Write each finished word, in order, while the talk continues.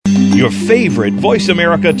Your favorite Voice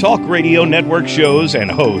America Talk Radio Network shows and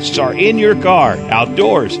hosts are in your car,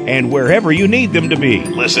 outdoors, and wherever you need them to be.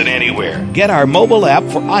 Listen anywhere. Get our mobile app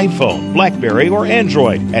for iPhone, BlackBerry, or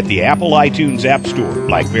Android at the Apple iTunes App Store,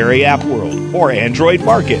 BlackBerry App World, or Android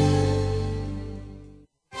Market.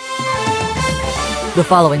 The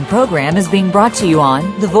following program is being brought to you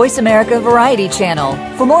on the Voice America Variety Channel.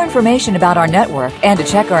 For more information about our network and to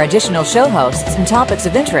check our additional show hosts and topics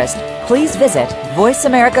of interest, please visit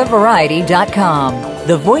voiceamericavariety.com.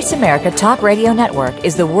 The Voice America Talk Radio Network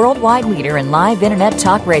is the worldwide leader in live Internet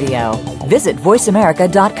talk radio. Visit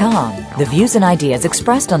voiceamerica.com. The views and ideas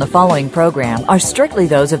expressed on the following program are strictly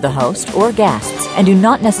those of the host or guests and do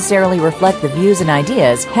not necessarily reflect the views and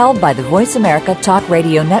ideas held by the Voice America Talk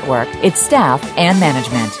Radio Network, its staff, and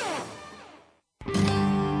management.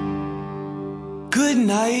 Good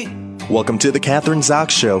night. Welcome to the Kathryn Zox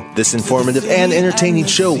Show. This informative and entertaining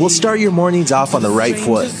show will start your mornings off on the right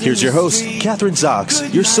foot. Here's your host, Kathryn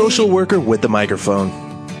Zox, your social worker with the microphone.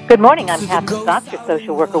 Good morning. I'm Kathryn Zox, your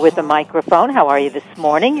social worker with the microphone. How are you this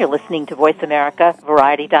morning? You're listening to Voice America,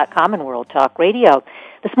 Variety.com, and World Talk Radio.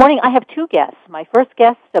 This morning I have two guests. My first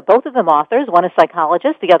guest, both of them authors, one a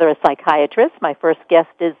psychologist, the other a psychiatrist. My first guest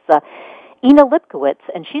is Ina Lipkowitz,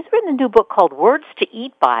 and she's written a new book called Words to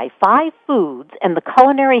Eat By, 5 Foods and the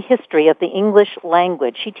Culinary History of the English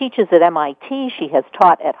Language. She teaches at MIT. She has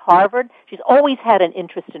taught at Harvard. She's always had an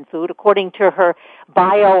interest in food. According to her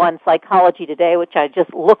bio on Psychology Today, which I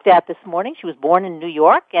just looked at this morning, she was born in New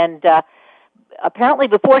York, and apparently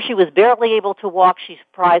before she was barely able to walk, she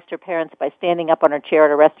surprised her parents by standing up on her chair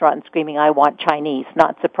at a restaurant and screaming, "I want Chinese."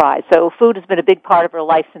 Not surprised. So food has been a big part of her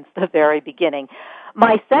life since the very beginning.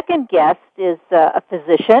 My second guest is a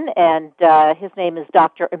physician, and his name is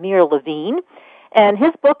Dr. Amir Levine. And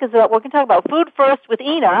his book is about, we're going to talk about food first with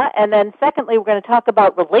Ina, and then secondly, we're going to talk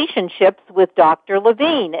about relationships with Dr.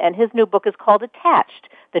 Levine. And his new book is called Attached,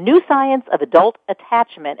 The New Science of Adult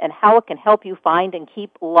Attachment and How It Can Help You Find and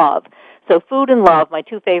Keep Love. So food and love, my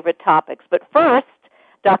two favorite topics. But first,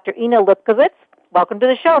 Dr. Ina Lipkowitz, welcome to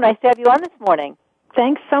the show. Nice to have you on this morning.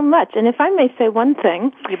 Thanks so much. And if I may say one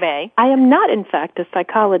thing, you may. I am not, in fact, a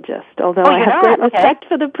psychologist. Although I have great respect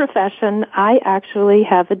for the profession, I actually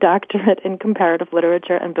have a doctorate in comparative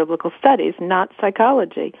literature and biblical studies, not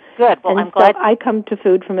psychology. Good. Well, I'm glad. I come to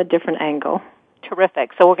food from a different angle.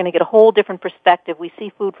 Terrific. So we're going to get a whole different perspective. We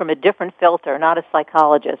see food from a different filter, not a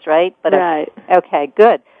psychologist, right? But right. Okay,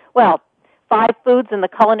 good. Well, 5 foods in the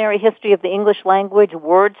culinary history of the English language,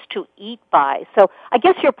 words to eat by. So I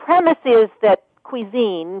guess your premise is that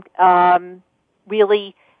cuisine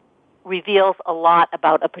really reveals a lot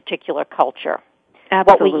about a particular culture.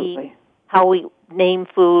 Absolutely. What we eat, how we name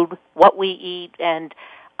food, what we eat, and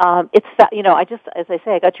it's, as I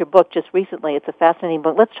say, I got your book just recently. It's a fascinating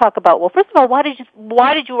book. Let's talk about, well, first of all, why did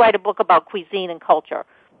you write a book about cuisine and culture?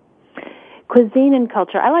 Cuisine and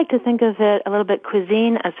culture. I like to think of it a little bit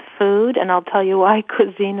cuisine as food, and I'll tell you why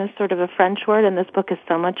cuisine is sort of a French word, and this book is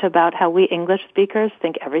so much about how we English speakers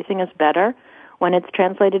think everything is better when it's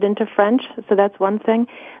translated into French, so that's one thing.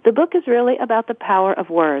 The book is really about the power of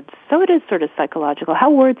words, so it is sort of psychological, how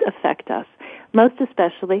words affect us, most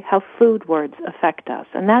especially how food words affect us,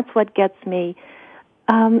 and that's what gets me,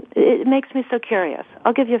 it makes me so curious.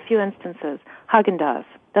 I'll give you a few instances. Haagen-Dazs.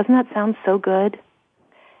 Doesn't that sound so good?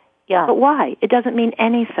 Yeah. But why? It doesn't mean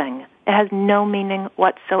anything. It has no meaning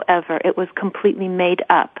whatsoever. It was completely made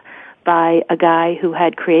up by a guy who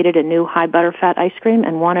had created a new high butterfat ice cream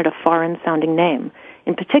and wanted a foreign-sounding name,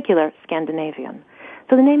 in particular Scandinavian.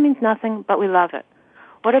 So the name means nothing, but we love it.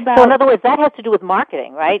 What about... So in other words, that has to do with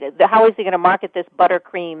marketing, right? How is he going to market this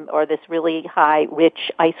buttercream or this really high, rich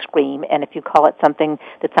ice cream? And if you call it something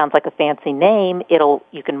that sounds like a fancy name,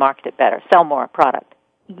 you can market it better, sell more product.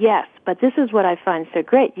 Yes, but this is what I find so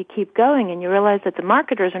great. You keep going and you realize that the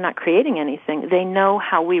marketers are not creating anything. They know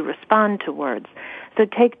how we respond to words. So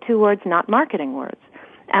take 2 words, not marketing words.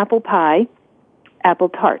 Apple pie, apple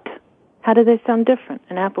tart. How do they sound different?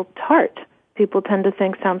 An apple tart, people tend to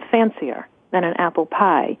think sounds fancier than an apple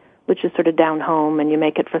pie, which is sort of down home and you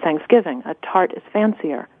make it for Thanksgiving. A tart is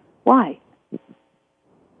fancier. Why?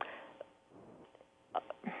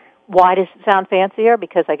 Why does it sound fancier?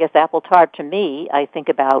 Because I guess apple tart to me, I think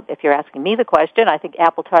about, if you're asking me the question, I think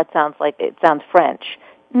apple tart sounds French.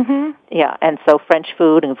 Mm-hmm. Yeah, and so French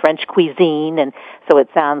food and French cuisine, and so it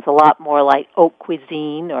sounds a lot more like haute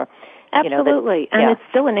cuisine or... Absolutely, and it's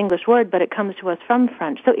still an English word, but it comes to us from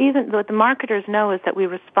French. So even what the marketers know is that we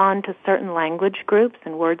respond to certain language groups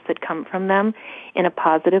and words that come from them in a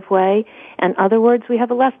positive way, and other words we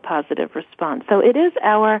have a less positive response. So it is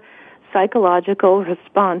our psychological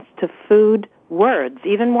response to food words,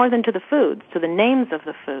 even more than to the foods, to the names of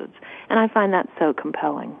the foods. And I find that so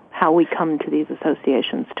compelling, how we come to these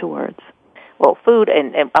associations to words. Well, food,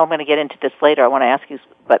 and I'm going to get into this later. I want to ask you,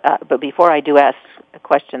 but before I do ask a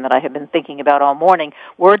question that I have been thinking about all morning,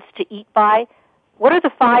 words to eat by, what are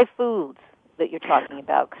the 5 foods that you're talking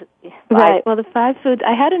about? Right. Well, the 5 foods,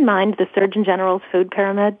 I had in mind the Surgeon General's food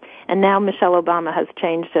pyramid, and now Michelle Obama has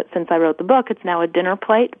changed it since I wrote the book. It's now a dinner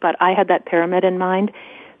plate, but I had that pyramid in mind.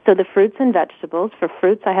 So the fruits and vegetables. For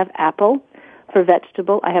fruits, I have apple. For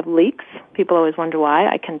vegetable, I have leeks. People always wonder why.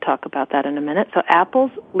 I can talk about that in a minute. So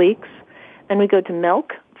apples, leeks. Then we go to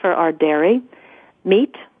milk for our dairy,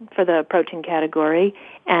 meat for the protein category,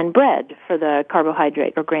 and bread for the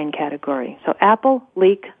carbohydrate or grain category. So apple,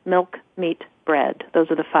 leek, milk, meat, bread.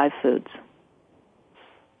 Those are the 5 foods.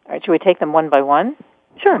 All right, should we take them one by one?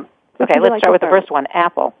 Sure. Okay, let's start with the first one,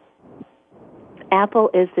 apple. Apple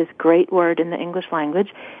is this great word in the English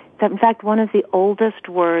language. That, in fact, one of the oldest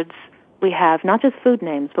words we have, not just food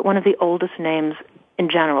names, but one of the oldest names in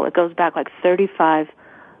general. It goes back like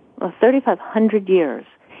 3,500 years.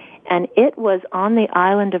 And it was on the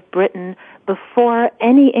island of Britain before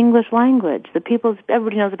any English language.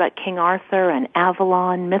 Everybody knows about King Arthur and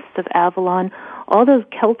Avalon, myths of Avalon. All those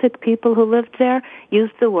Celtic people who lived there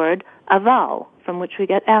used the word aval, from which we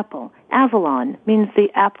get apple. Avalon means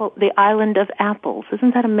the island of apples.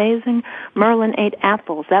 Isn't that amazing? Merlin ate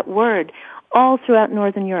apples. That word, all throughout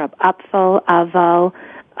Northern Europe, apfel, aval,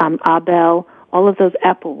 abel, all of those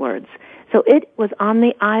apple words. So it was on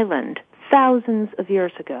the island thousands of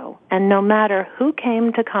years ago, and no matter who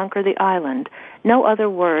came to conquer the island, no other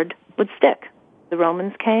word would stick. The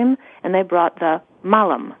Romans came, and they brought the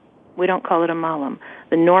malum. We don't call it a malum.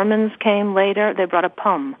 The Normans came later, they brought a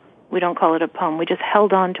pum. We don't call it a pum. We just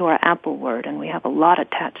held on to our apple word, and we have a lot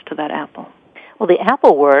attached to that apple. Well, the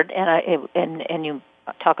apple word, and you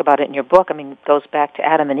talk about it in your book, goes back to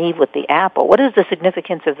Adam and Eve with the apple. What is the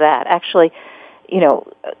significance of that? Actually,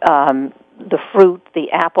 the fruit, the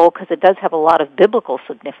apple, because it does have a lot of biblical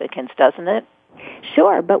significance, doesn't it?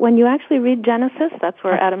 Sure, but when you actually read Genesis, that's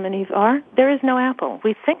where Adam and Eve are, there is no apple.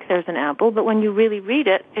 We think there's an apple, but when you really read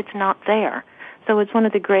it, it's not there. So it's one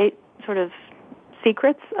of the great sort of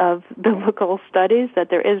secrets of biblical studies that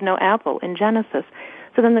there is no apple in Genesis.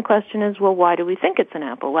 So then the question is, well, why do we think it's an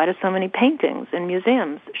apple? Why do so many paintings in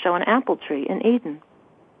museums show an apple tree in Eden?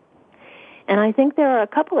 And I think there are a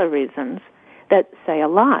couple of reasons that say a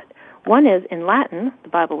lot. One is, in Latin, the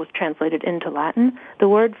Bible was translated into Latin, the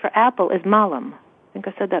word for apple is malum. I think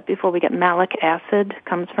I said that before. We get malic acid,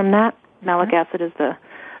 comes from that. Malic acid is the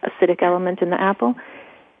acidic element in the apple.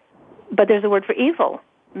 But there's a word for evil,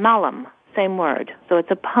 malum, same word. So it's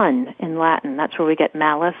a pun in Latin. That's where we get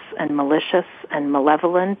malice and malicious and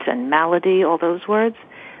malevolent and malady, all those words.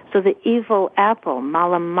 So the evil apple,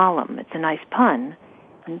 malum malum, it's a nice pun.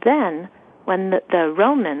 And then, when the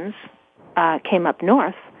Romans came up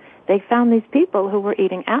north, they found these people who were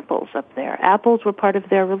eating apples up there. Apples were part of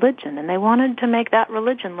their religion, and they wanted to make that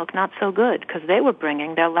religion look not so good because they were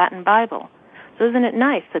bringing their Latin Bible. So isn't it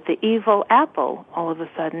nice that the evil apple, all of a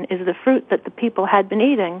sudden, is the fruit that the people had been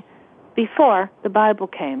eating before the Bible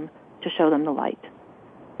came to show them the light?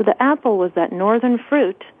 So the apple was that northern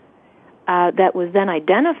fruit that was then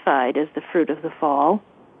identified as the fruit of the fall,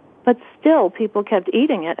 but still people kept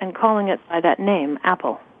eating it and calling it by that name,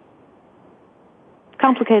 apple.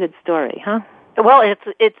 Complicated story, huh? Well, it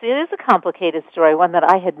is a complicated story, one that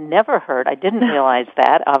I had never heard. I didn't realize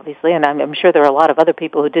that, obviously, and I'm sure there are a lot of other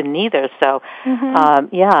people who didn't either. So,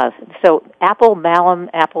 so apple, malum,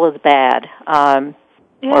 apple is bad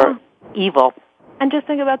or evil. And just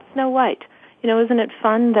think about Snow White. Isn't it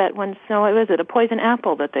fun that when Snow White, was it a poison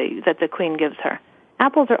apple that the queen gives her?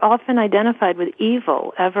 Apples are often identified with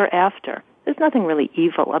evil ever after. There's nothing really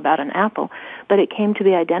evil about an apple, but it came to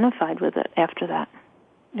be identified with it after that.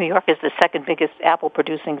 New York is the second biggest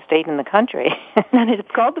apple-producing state in the country. And it's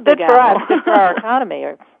called the Big Apple. Good for us, good for our economy,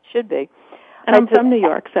 or should be. And I'm from New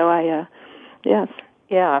York, so yes.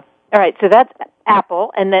 Yeah. All right, so that's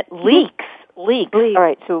apple, and that leeks. Leeks. All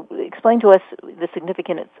right, so explain to us the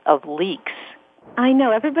significance of leeks. I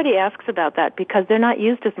know. Everybody asks about that because they're not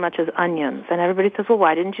used as much as onions. And everybody says, well,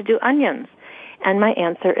 why didn't you do onions? And my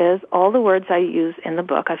answer is all the words I use in the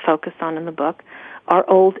book, I focus on in the book, are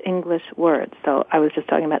Old English words. So I was just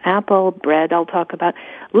talking about apple, bread I'll talk about.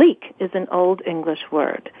 Leek is an Old English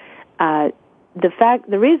word. The fact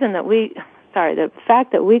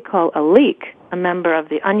that we call a leek a member of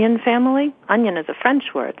the onion family, onion is a French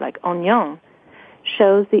word, like oignon,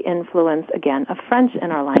 shows the influence, again, of French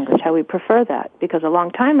in our language, how we prefer that. Because a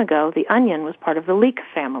long time ago, the onion was part of the leek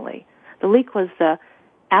family. The leek was the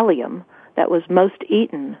allium that was most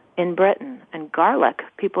eaten in Britain. And garlic,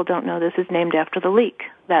 people don't know this, is named after the leek.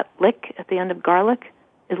 That lick at the end of garlic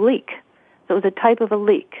is leek. So it was a type of a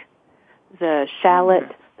leek. The shallot,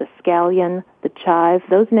 the scallion, the chive,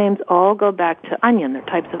 those names all go back to onion. They're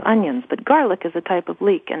types of onions. But garlic is a type of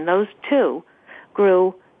leek, and those two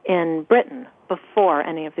grew in Britain before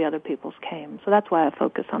any of the other peoples came. So that's why I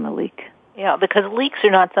focus on the leek. Yeah, because leeks are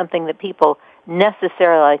not something that people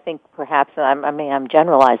necessarily, I think perhaps, I'm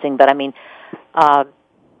generalizing, but I mean, I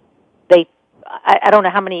don't know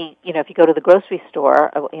how many, if you go to the grocery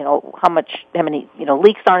store, how many,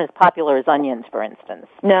 leeks aren't as popular as onions, for instance.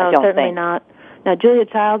 No, certainly not. Now, Julia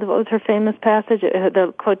Child, what was her famous passage?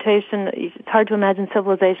 The quotation, it's hard to imagine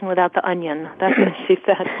civilization without the onion. That's what she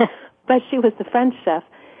said. But she was the French chef.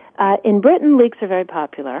 In Britain, leeks are very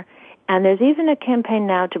popular. And there's even a campaign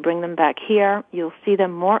now to bring them back here. You'll see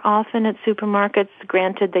them more often at supermarkets.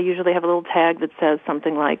 Granted, they usually have a little tag that says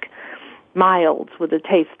something like mild with a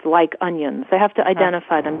taste like onions. They have to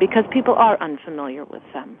identify them because people are unfamiliar with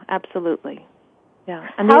them. Absolutely. Yeah.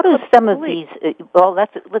 And how do some of these,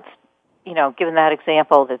 given that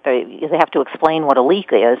example that they have to explain what a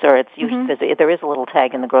leek is, or it's usually, there is a little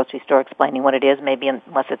tag in the grocery store explaining what it is, maybe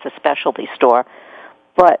unless it's a specialty store.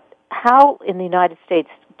 But how in the United States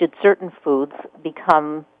did certain foods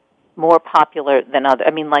become more popular than other?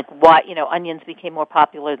 I mean, like why, onions became more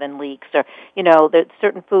popular than leeks, or, that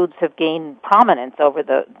certain foods have gained prominence over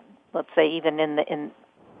the, let's say, even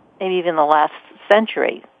maybe even the last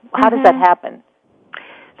century. How does that happen?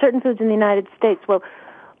 Certain foods in the United States. Well,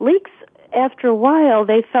 leeks, after a while,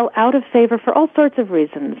 they fell out of favor for all sorts of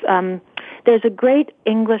reasons. There's a great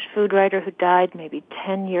English food writer who died maybe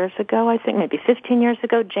 10 years ago, I think, maybe 15 years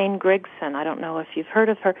ago, Jane Grigson. I don't know if you've heard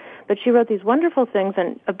of her, but she wrote these wonderful things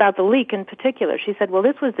about the leek in particular. She said, well,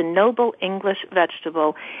 this was the noble English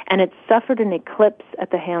vegetable, and it suffered an eclipse at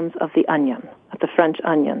the hands of the onion, of the French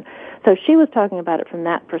onion. So she was talking about it from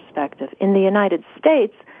that perspective. In the United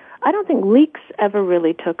States, I don't think leeks ever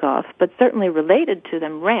really took off, but certainly related to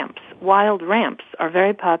them, ramps, wild ramps, are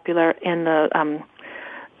very popular in the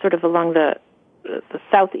sort of along the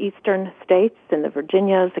southeastern states, in the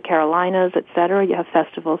Virginias, the Carolinas, etc. You have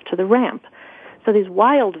festivals to the ramp. So these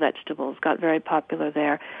wild vegetables got very popular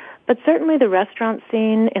there. But certainly the restaurant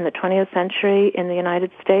scene in the 20th century in the United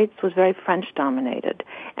States was very French-dominated.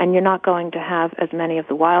 And you're not going to have as many of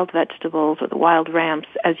the wild vegetables or the wild ramps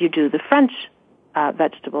as you do the French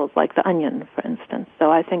vegetables, like the onion, for instance. So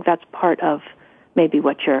I think that's part of maybe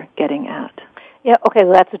what you're getting at. Yeah, okay,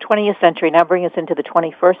 well, that's the 20th century. Now bring us into the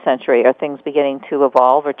 21st century. Are things beginning to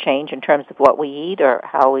evolve or change in terms of what we eat or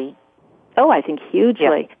how we... Oh, I think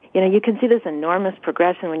hugely. Yeah. You can see this enormous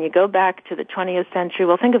progression when you go back to the 20th century.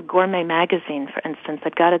 Well, think of Gourmet magazine, for instance,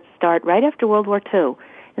 that got its start right after World War II.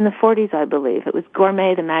 In the 40s, I believe. It was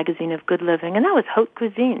Gourmet, the magazine of good living, and that was haute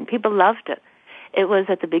cuisine. People loved it. It was,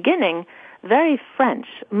 at the beginning, very French.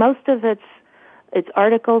 Most of its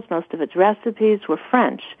articles, most of its recipes were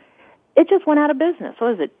French. It just went out of business.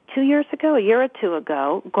 What was it, 2 years ago, a year or two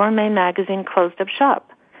ago? Gourmet magazine closed up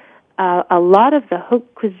shop. A lot of the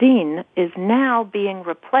haute cuisine is now being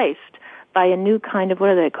replaced by a new kind of, what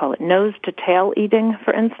do they call it, nose-to-tail eating,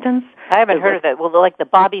 for instance. I haven't heard of it. Well, like the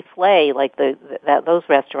Bobby Flay, like those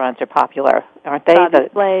restaurants are popular, aren't they? Bobby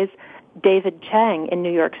Flay's. David Chang in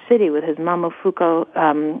New York City with his Momofuku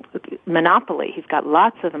monopoly. He's got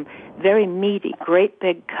lots of them, very meaty, great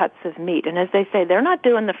big cuts of meat. And as they say, they're not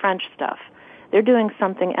doing the French stuff. They're doing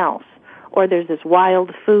something else. Or there's this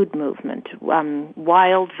wild food movement,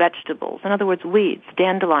 wild vegetables, in other words, weeds,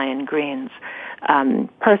 dandelion greens,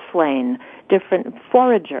 purslane, different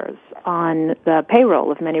foragers on the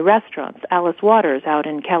payroll of many restaurants. Alice Waters out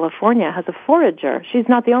in California has a forager. She's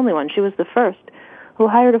not the only one. She was the first who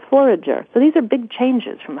hired a forager. So these are big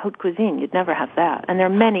changes from haute cuisine. You'd never have that. And there are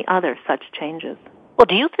many other such changes. Well,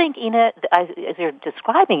 do you think, Ina, as you're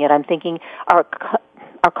describing it, I'm thinking our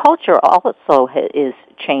culture also is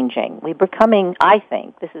changing. We're becoming, I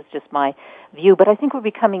think, this is just my view, but I think we're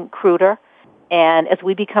becoming cruder. And as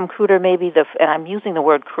we become cruder, maybe and I'm using the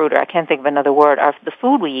word cruder, I can't think of another word, the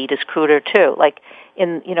food we eat is cruder too. Like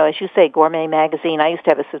in, as you say, Gourmet magazine, I used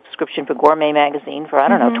to have a subscription for Gourmet magazine for,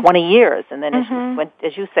 20 years. And then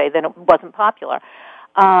as you say, then it wasn't popular.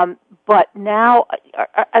 But now,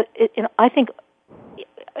 I think,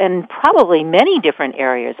 in probably many different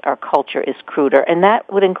areas, our culture is cruder, and that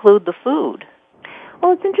would include the food.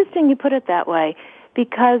 Well, it's interesting you put it that way,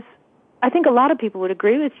 because I think a lot of people would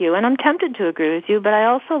agree with you, and I'm tempted to agree with you, but I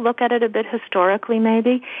also look at it a bit historically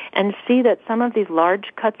maybe and see that some of these large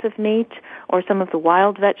cuts of meat or some of the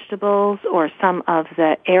wild vegetables or some of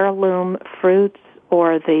the heirloom fruits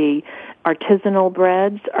or the artisanal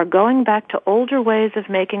breads are going back to older ways of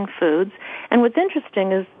making foods. And what's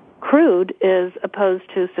interesting is crude is opposed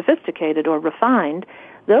to sophisticated or refined.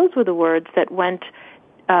 Those were the words that went,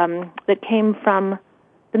 that came from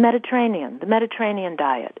the Mediterranean. The Mediterranean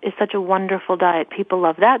diet is such a wonderful diet. People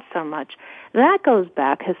love that so much. That goes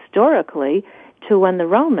back historically to when the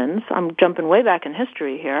Romans, I'm jumping way back in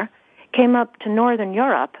history here, came up to Northern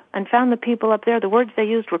Europe and found the people up there, the words they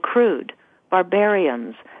used were crude,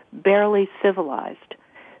 barbarians, barely civilized.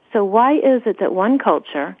 So why is it that one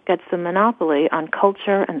culture gets the monopoly on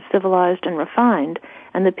culture and civilized and refined,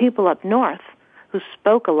 and the people up north who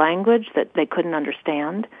spoke a language that they couldn't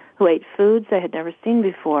understand, who ate foods they had never seen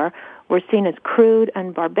before, were seen as crude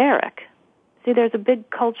and barbaric? See, there's a big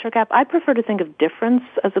culture gap. I prefer to think of difference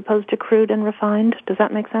as opposed to crude and refined. Does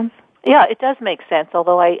that make sense? Yeah, it does make sense,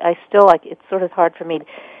 although I still, like, it's sort of hard for me.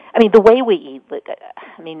 I mean, the way we eat,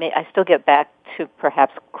 I still get back to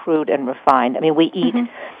perhaps crude and refined. I mean, we eat,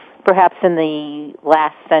 perhaps in the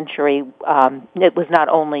last century, it was not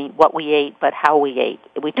only what we ate, but how we ate.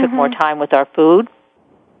 We took more time with our food.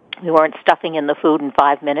 We weren't stuffing in the food in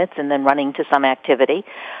 5 minutes and then running to some activity.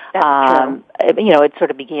 That's true. It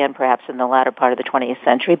sort of began perhaps in the latter part of the 20th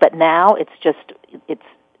century, but now it's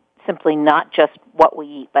simply not just what we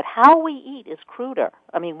eat, but how we eat is cruder.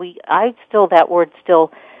 I mean, that word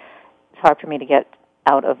still, it's hard for me to get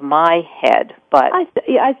out of my head, but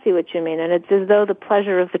I see what you mean, and it's as though the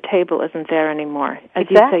pleasure of the table isn't there anymore. As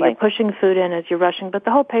exactly. you say, you're pushing food in as you're rushing, but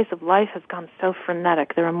the whole pace of life has gone so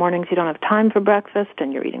frenetic. There are mornings you don't have time for breakfast,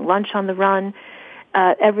 and you're eating lunch on the run.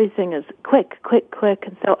 Everything is quick,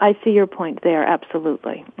 and so I see your point there,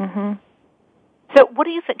 absolutely. Mm-hmm. So what do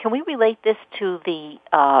you think? Can we relate this to the,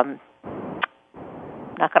 I'm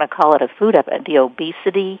not going to call it a food epidemic, the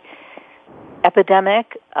obesity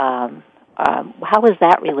epidemic? How is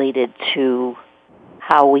that related to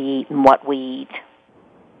how we eat and what we eat?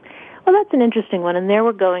 Well, that's an interesting one, and there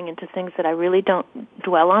we're going into things that I really don't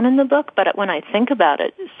dwell on in the book, but when I think about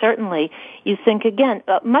it, certainly you think, again,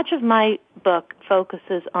 much of my book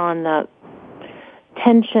focuses on the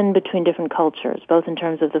tension between different cultures, both in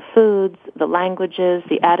terms of the foods, the languages,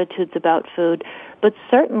 the attitudes about food, but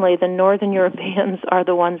certainly the Northern Europeans are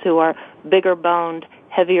the ones who are bigger boned,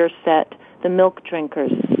 heavier set, the milk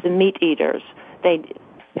drinkers, the meat eaters. They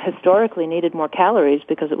historically needed more calories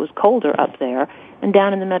because it was colder up there. And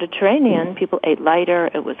down in the Mediterranean, people ate lighter.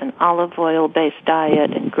 It was an olive oil-based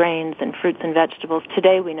diet and grains and fruits and vegetables.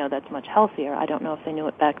 Today we know that's much healthier. I don't know if they knew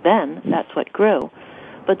it back then. That's what grew.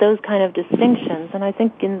 But those kind of distinctions, and I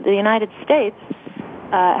think in the United States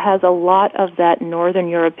has a lot of that Northern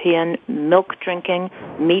European milk drinking,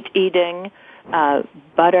 meat eating,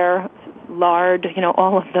 butter, lard,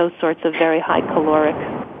 all of those sorts of very high caloric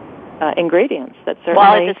ingredients that certainly...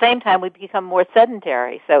 While at the same time we become more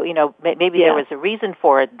sedentary. So, maybe there was a reason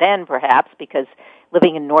for it then, perhaps, because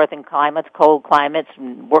living in northern climates, cold climates,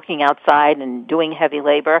 and working outside and doing heavy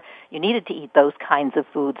labor, you needed to eat those kinds of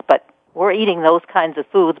foods. But we're eating those kinds of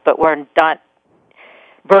foods, but we're not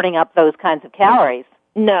burning up those kinds of calories.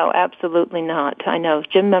 No, absolutely not. I know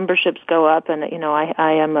gym memberships go up, and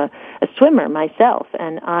I am a swimmer myself,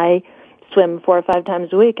 and I swim 4 or 5 times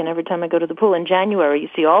a week, and every time I go to the pool in January, you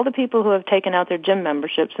see all the people who have taken out their gym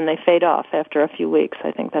memberships, and they fade off after a few weeks.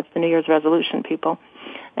 I think that's the New Year's resolution, people.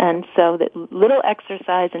 And so that little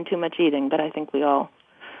exercise and too much eating, but I think we all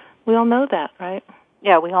know that, right?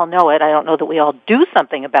 Yeah, we all know it. I don't know that we all do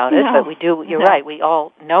something about it, but we do. You're right. We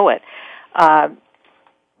all know it. And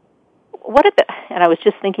I was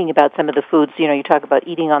just thinking about some of the foods, you talk about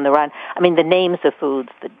eating on the run. I mean, the names of foods,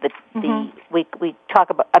 we talk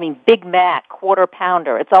about, Big Mac, Quarter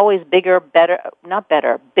Pounder. It's always bigger, better, not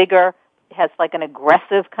better, bigger. It has like an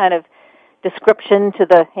aggressive kind of description to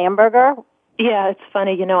the hamburger. Yeah, it's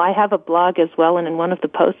funny. I have a blog as well, and in one of the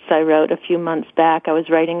posts I wrote a few months back, I was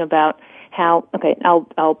writing about how,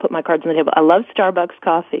 I'll put my cards on the table. I love Starbucks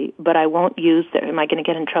coffee, but I won't use their, am I going to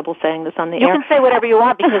get in trouble saying this on the air? You can say whatever you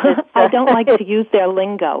want because it's... I don't like to use their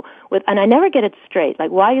lingo. And I never get it straight.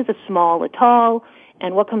 Like, why is a small a tall?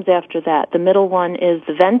 And what comes after that? The middle one is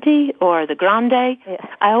the venti or the grande? Yeah.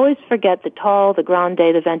 I always forget the tall, the grande,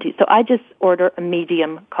 the venti. So I just order a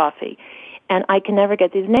medium coffee. And I can never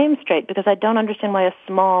get these names straight because I don't understand why a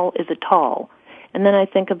small is a tall. And then I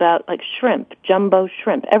think about, like, shrimp, jumbo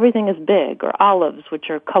shrimp. Everything is big, or olives, which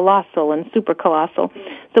are colossal and super colossal.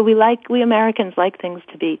 So we Americans like things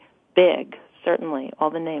to be big, certainly, all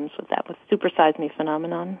the names with that, with supersize me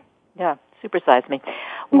phenomenon. Yeah, supersize me.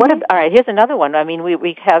 All right, here's another one. I mean,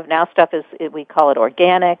 we have now stuff we call it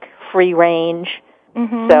organic, free range.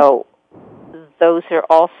 So those are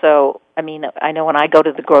also I mean, I know when I go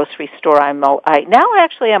to the grocery store, I'm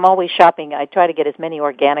always shopping. I try to get as many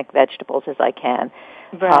organic vegetables as I can.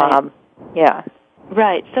 Right. Yeah.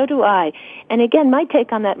 Right, so do I. And again, my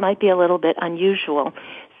take on that might be a little bit unusual.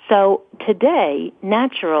 So today,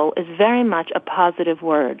 natural is very much a positive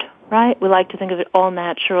word, right? We like to think of it all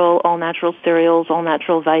natural cereals, all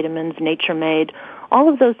natural vitamins, nature made. All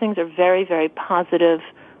of those things are very, very positive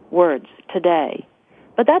words today.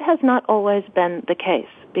 But that has not always been the case,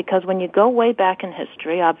 because when you go way back in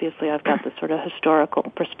history, obviously I've got this sort of historical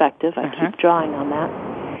perspective, I keep drawing on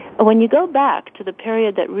that. When you go back to the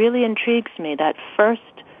period that really intrigues me, that first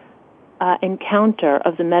encounter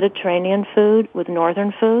of the Mediterranean food with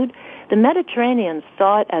northern food, the Mediterraneans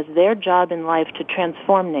saw it as their job in life to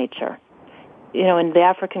transform nature. You know, in The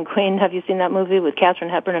African Queen, have you seen that movie with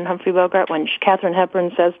Kathryn Hepburn and Humphrey Bogart? When Kathryn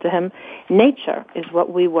Hepburn says to him, nature is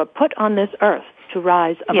what we were put on this earth to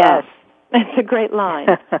rise above. Yes. It's a great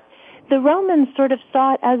line. The Romans sort of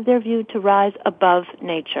saw it as their view to rise above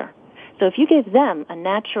nature. So if you gave them a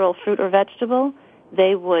natural fruit or vegetable,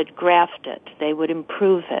 they would graft it. They would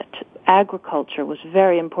improve it. Agriculture was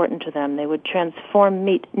very important to them. They would transform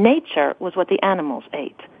meat. Nature was what the animals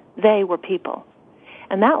ate. They were people.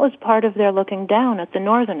 And that was part of their looking down at the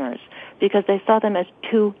Northerners, because they saw them as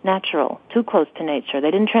too natural, too close to nature.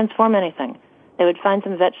 They didn't transform anything. They would find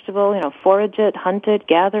some vegetable, forage it, hunt it,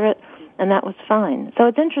 gather it, and that was fine. So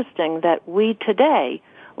it's interesting that we today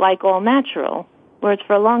like all natural, whereas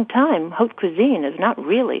for a long time, haute cuisine is not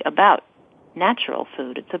really about natural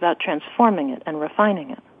food. It's about transforming it and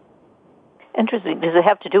refining it. Interesting. Does it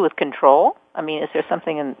have to do with control? I mean, is there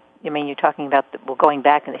something you're talking about, going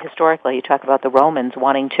back historically, you talk about the Romans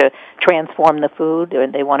wanting to transform the food,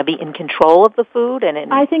 and they want to be in control of the food.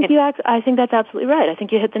 I think that's absolutely right. I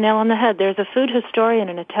think you hit the nail on the head. There's a food historian,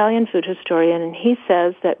 an Italian food historian, and he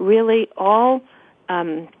says that really all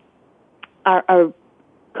our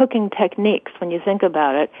cooking techniques, when you think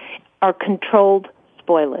about it, are controlled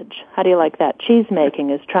spoilage. How do you like that? Cheese making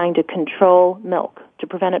is trying to control milk to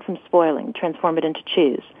prevent it from spoiling, transform it into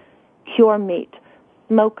cheese. Cure meat,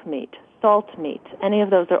 smoke meat, salt meat, any of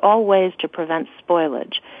those are all ways to prevent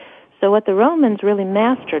spoilage. So what the Romans really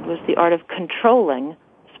mastered was the art of controlling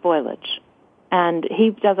spoilage. And he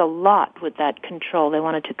does a lot with that control. They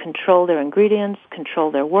wanted to control their ingredients, control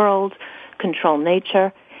their world, control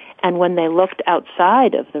nature. And when they looked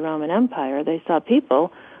outside of the Roman Empire, they saw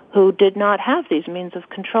people who did not have these means of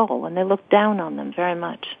control, and they looked down on them very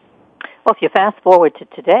much. Well, if you fast forward to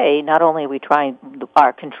today, not only are we trying,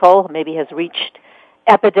 our control maybe has reached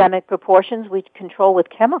epidemic proportions, we control with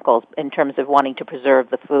chemicals in terms of wanting to preserve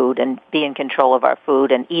the food and be in control of our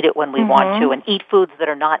food and eat it when we want to and eat foods that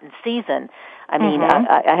are not in season. I mean,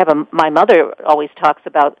 my mother always talks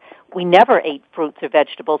about we never ate fruits or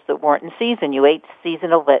vegetables that weren't in season. You ate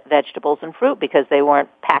seasonal vegetables and fruit because they weren't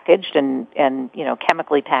packaged and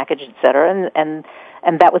chemically packaged, et cetera, and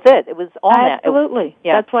that was it. It was all that. Absolutely.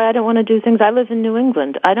 Yeah. That's why I don't want to do things. I live in New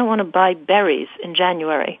England. I don't want to buy berries in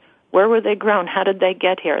January. Where were they grown? How did they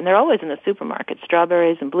get here? And they're always in the supermarket,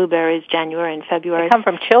 strawberries and blueberries, January and February. They come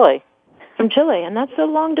from Chile. From Chile, and that's a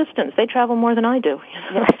long distance. They travel more than I do,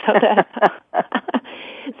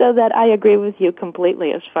 so that I agree with you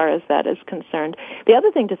completely as far as that is concerned. The other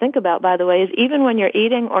thing to think about, by the way, is even when you're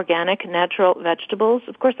eating organic, natural vegetables,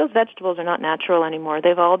 of course, those vegetables are not natural anymore.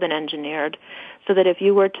 They've all been engineered, so that if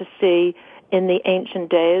you were to see in the ancient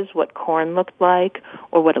days what corn looked like,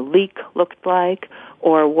 or what a leek looked like,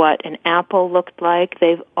 or what an apple looked like,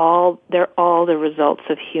 they're all the results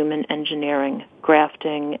of human engineering,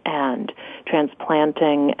 grafting and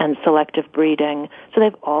transplanting and selective breeding. So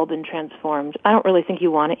they've all been transformed. I don't really think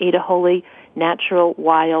you want to eat a wholly natural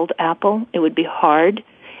wild apple. It would be hard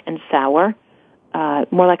and sour,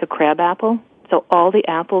 more like a crab apple. So all the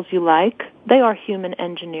apples you like, they are human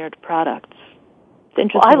engineered products.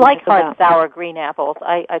 Well, I like hard, sour green apples.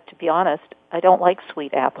 I to be honest, I don't like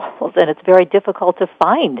sweet apples, and it's very difficult to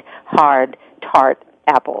find hard, tart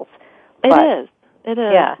apples. It is.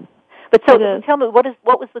 Yeah. But so tell me,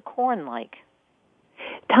 what was the corn like?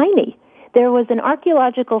 Tiny. There was an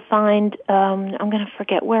archaeological find, I'm going to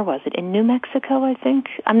forget, where was it? In New Mexico, I think?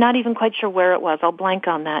 I'm not even quite sure where it was. I'll blank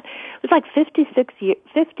on that. It was like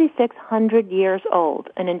 5,600 years old.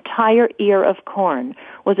 An entire ear of corn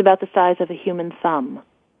was about the size of a human thumb.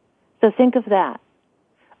 So think of that.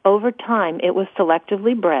 Over time, it was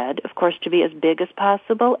selectively bred, of course, to be as big as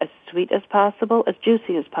possible, as sweet as possible, as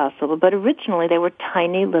juicy as possible. But originally, they were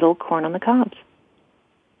tiny little corn on the cobs.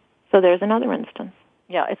 So there's another instance.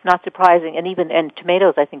 Yeah, it's not surprising. And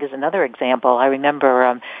tomatoes, I think, is another example. I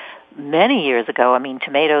remember many years ago,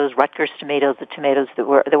 tomatoes, Rutgers tomatoes, the tomatoes there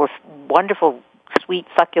were wonderful sweet,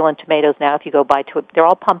 succulent tomatoes now, if you go by to it, they're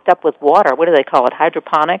all pumped up with water. What do they call it?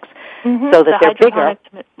 Hydroponics? Mm-hmm. So that they're bigger.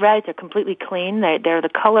 Right, they're completely clean. They're the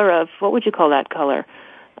color of, what would you call that color?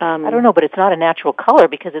 I don't know, but it's not a natural color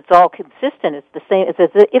because it's all consistent. It's the same. It's as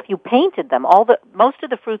if you painted them. Most of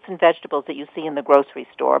the fruits and vegetables that you see in the grocery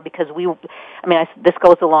store, because this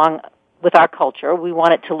goes along with our culture. We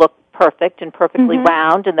want it to look perfect and perfectly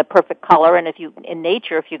round and the perfect color. And if you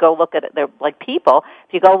go look at it, they're like people.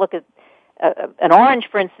 If you go look at an orange,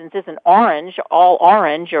 for instance, isn't all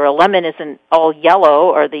orange, or a lemon isn't all yellow,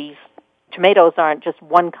 or these tomatoes aren't just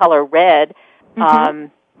one color red.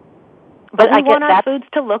 But we want our foods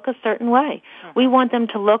to look a certain way. We want them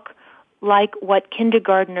to look like what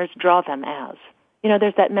kindergartners draw them as. You know,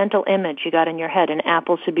 there's that mental image you got in your head. An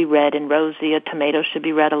apple should be red and rosy, a tomato should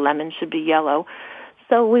be red, a lemon should be yellow.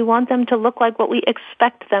 So we want them to look like what we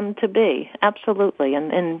expect them to be, absolutely.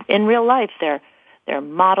 And in real life, they're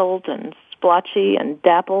mottled and splotchy and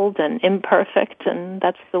dappled and imperfect, and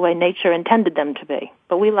that's the way nature intended them to be.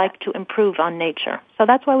 But we like to improve on nature. So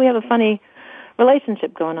that's why we have a funny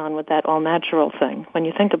relationship going on with that all-natural thing, when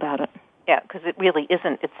you think about it. Yeah, because it really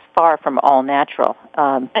isn't. It's far from all natural.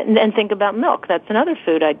 And think about milk. That's another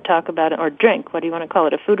food I'd talk about, or drink. What do you want to call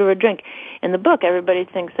it, a food or a drink? In the book, everybody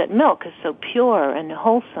thinks that milk is so pure and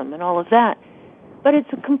wholesome and all of that. But it's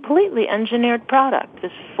a completely engineered product.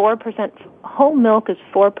 This 4%, whole milk is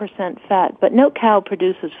 4% fat, but no cow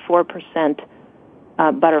produces 4%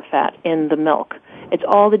 butter fat in the milk. It's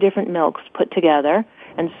all the different milks put together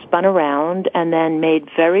and spun around and then made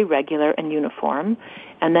very regular and uniform,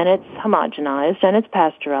 and then it's homogenized and it's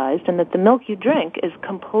pasteurized, and that the milk you drink is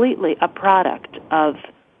completely a product of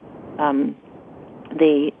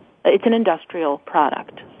it's an industrial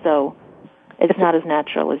product, so it's not as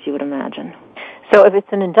natural as you would imagine. So if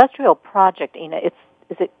it's an industrial project, Ina, is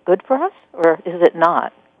it good for us, or is it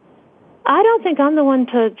not? I don't think I'm the one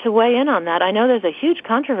to weigh in on that. I know there's a huge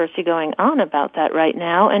controversy going on about that right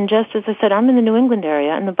now, and just as I said, I'm in the New England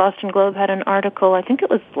area, and the Boston Globe had an article, I think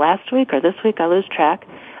it was last week or this week, I lose track,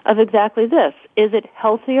 of exactly this. Is it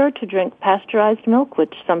healthier to drink pasteurized milk,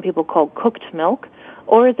 which some people call cooked milk,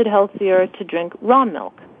 or is it healthier to drink raw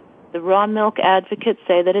milk? The raw milk advocates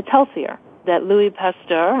say that it's healthier, that Louis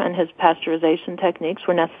Pasteur and his pasteurization techniques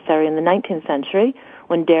were necessary in the 19th century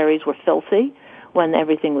when dairies were filthy, when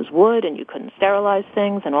everything was wood and you couldn't sterilize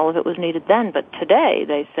things, and all of it was needed then. But today,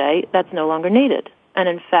 they say, that's no longer needed. And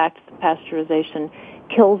in fact, pasteurization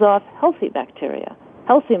kills off healthy bacteria,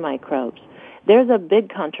 healthy microbes. There's a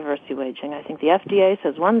big controversy waging. I think the FDA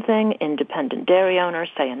says one thing, independent dairy owners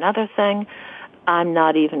say another thing. I'm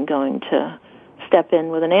not even going to step in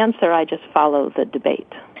with an answer. I just follow the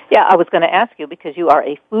debate. Yeah, I was going to ask you, because you are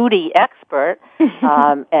a foodie expert,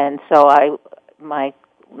 and so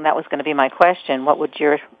that was going to be my question. What would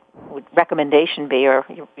your recommendation be, or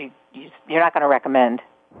you're not going to recommend?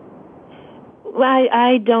 Well,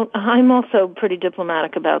 I don't. I'm also pretty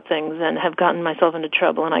diplomatic about things and have gotten myself into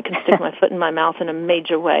trouble, and I can stick my foot in my mouth in a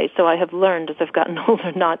major way, so I have learned as I've gotten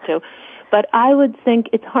older not to. But I would think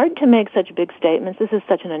it's hard to make such big statements. This is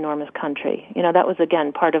such an enormous country. You know, that was,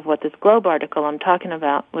 again, part of what this Globe article I'm talking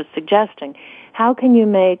about was suggesting. How can you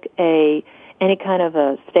make any kind of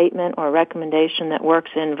a statement or a recommendation that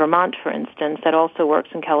works in Vermont, for instance, that also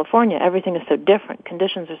works in California? Everything is so different.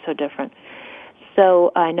 Conditions are so different.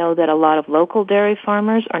 So I know that a lot of local dairy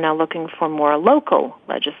farmers are now looking for more local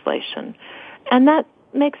legislation. And that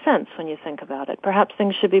makes sense when you think about it. Perhaps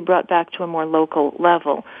things should be brought back to a more local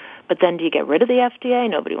level. But then do you get rid of the FDA?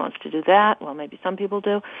 Nobody wants to do that. Well, maybe some people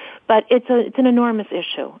do. But it's an enormous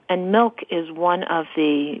issue. And milk is one of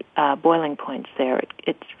the boiling points there.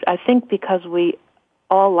 I think because we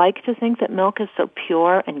all like to think that milk is so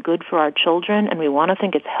pure and good for our children, and we want to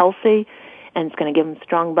think it's healthy, and it's going to give them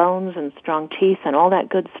strong bones and strong teeth and all that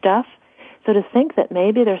good stuff. So to think that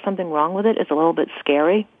maybe there's something wrong with it is a little bit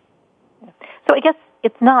scary. So I guess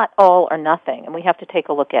it's not all or nothing, and we have to take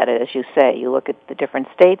a look at it, as you say. You look at the different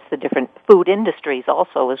states, the different food industries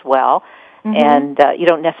also as well, and you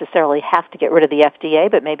don't necessarily have to get rid of the FDA,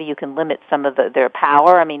 but maybe you can limit some of their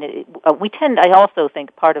power. I mean, I also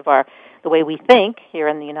think part of the way we think here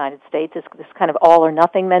in the United States is this kind of all or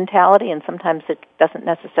nothing mentality, and sometimes it doesn't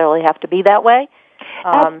necessarily have to be that way.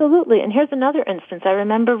 Absolutely. And here's another instance. I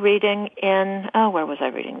remember reading where was I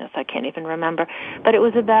reading this? I can't even remember. But it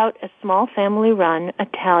was about a small family-run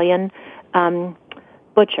Italian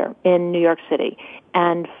butcher in New York City.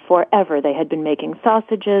 And forever they had been making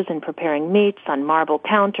sausages and preparing meats on marble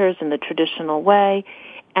counters in the traditional way.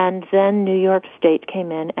 And then New York State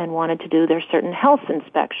came in and wanted to do their certain health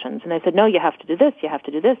inspections. And they said, no, you have to do this, you have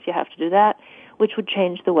to do this, you have to do that. which would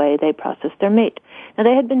change the way they process their meat. Now,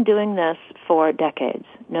 they had been doing this for decades.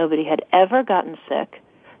 Nobody had ever gotten sick.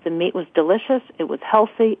 The meat was delicious, it was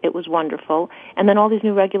healthy, it was wonderful, and then all these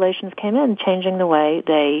new regulations came in, changing the way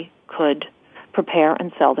they could prepare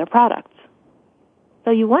and sell their products. So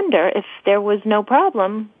you wonder, if there was no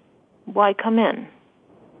problem, why come in?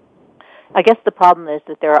 I guess the problem is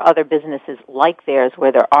that there are other businesses like theirs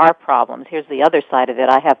where there are problems. Here's the other side of it.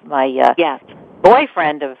 I have my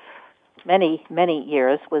boyfriend of many, many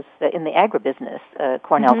years was in the agribusiness,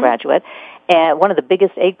 Cornell graduate, and one of the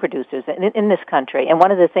biggest egg producers in this country. And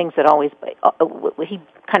one of the things that always, he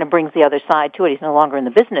kind of brings the other side to it. He's no longer in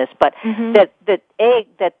the business, but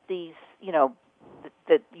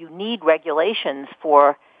that you need regulations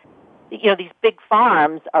for, these big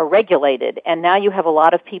farms are regulated, and now you have a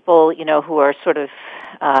lot of people, who are sort of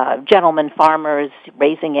gentleman farmers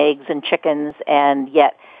raising eggs and chickens, and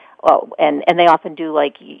yet, and they often do,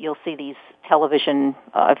 like, you'll see these television,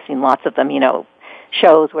 I've seen lots of them,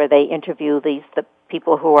 shows where they interview the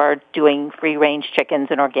people who are doing free-range chickens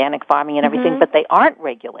and organic farming and everything, but they aren't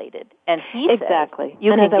regulated. And he says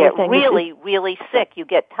you can get really, really sick. You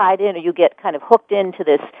get tied in, or you get kind of hooked into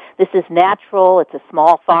this. This is natural. It's a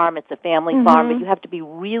small farm. It's a family farm, but you have to be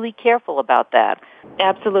really careful about that.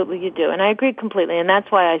 Absolutely, you do. And I agree completely. And that's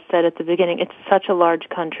why I said at the beginning, it's such a large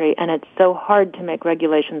country, and it's so hard to make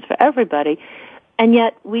regulations for everybody. And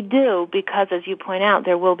yet we do, because, as you point out,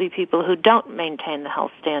 there will be people who don't maintain the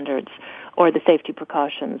health standards or the safety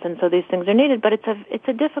precautions, and so these things are needed. But it's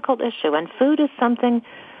a difficult issue, and food is something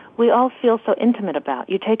we all feel so intimate about.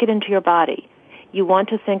 You take it into your body. You want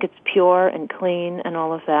to think it's pure and clean and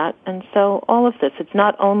all of that. And so all of this, it's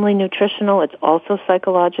not only nutritional, it's also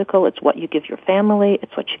psychological. It's what you give your family.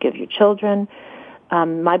 It's what you give your children.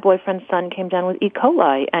 My boyfriend's son came down with E.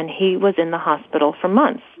 coli, and he was in the hospital for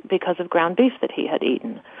months because of ground beef that he had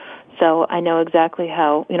eaten. So I know exactly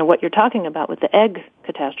how, what you're talking about with the egg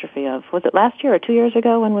catastrophe of, was it last year or 2 years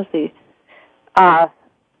ago? When was the...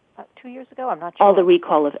 2 years ago? I'm not sure. All the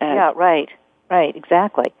recall of eggs. Yeah, right,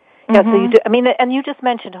 exactly. Yeah, so you do, and you just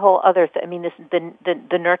mentioned a whole other thing. This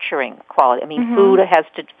the nurturing quality.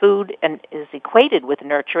 Food is equated with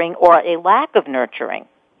nurturing or a lack of nurturing.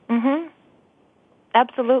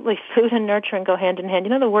 Absolutely. Food and nurturing go hand in hand.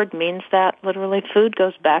 The word means that, literally. Food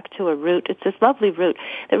goes back to a root. It's this lovely root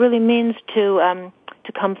that really means to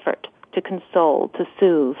comfort, to console, to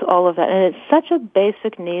soothe, all of that. And it's such a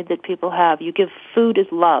basic need that people have. You give food is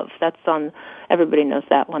love. That's on, everybody knows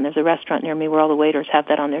that one. There's a restaurant near me where all the waiters have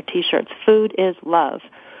that on their T-shirts. Food is love.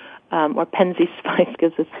 Or Penzi Spice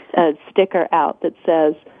gives a sticker out that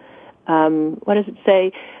says, what does it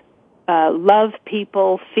say? Love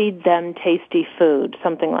people, feed them tasty food,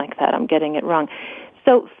 something like that. I'm getting it wrong.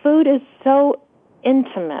 So food is so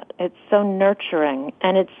intimate, it's so nurturing,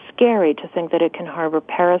 and it's scary to think that it can harbor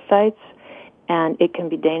parasites, and it can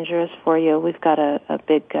be dangerous for you. We've got a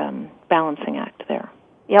big balancing act there.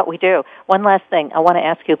 Yeah, we do. One last thing I want to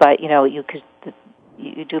ask you about,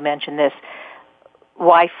 you do mention this,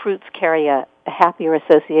 why fruits carry a happier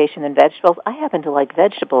association than vegetables. I happen to like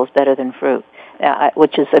vegetables better than fruit,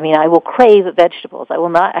 which is, I will crave vegetables. I will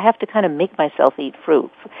not, I have to kind of make myself eat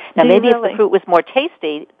fruit. Now, maybe if the fruit was more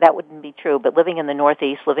tasty, that wouldn't be true, but living in the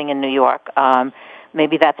Northeast, living in New York,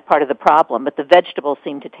 maybe that's part of the problem, but the vegetables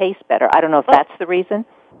seem to taste better. I don't know if that's the reason.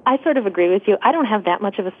 I sort of agree with you. I don't have that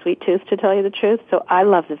much of a sweet tooth, to tell you the truth, so I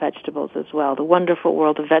love the vegetables as well, the wonderful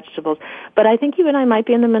world of vegetables. But I think you and I might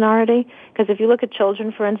be in the minority, because if you look at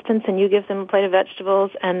children, for instance, and you give them a plate of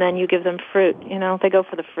vegetables and then you give them fruit, they go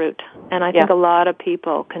for the fruit. And I think a lot of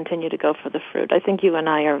people continue to go for the fruit. I think you and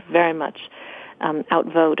I are very much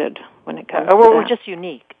outvoted when it comes to that. We're just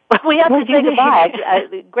unique. We have to say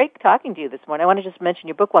goodbye. Great talking to you this morning. I want to just mention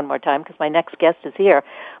your book one more time because my next guest is here.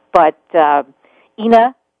 But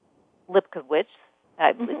Ina Lipkowitz.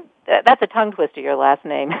 That's a tongue twister, your last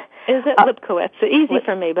name. Is it Lipkowitz? Easy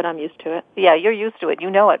for me, but I'm used to it. Yeah, you're used to it. You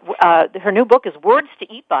know it. Her new book is Words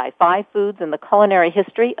to Eat By, 5 Foods in the Culinary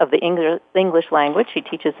History of the English Language. She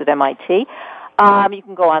teaches at MIT. You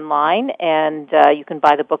can go online, and you can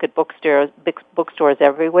buy the book at bookstores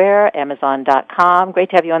everywhere, Amazon.com. Great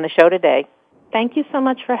to have you on the show today. Thank you so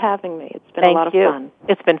much for having me. It's been a lot of fun.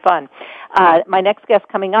 It's been fun. My next guest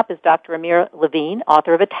coming up is Dr. Amir Levine,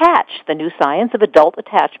 author of Attach, The New Science of Adult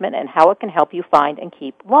Attachment and How It Can Help You Find and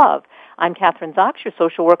Keep Love. I'm Kathryn Zox, your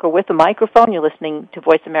social worker with a microphone. You're listening to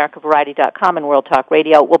VoiceAmericaVariety.com and World Talk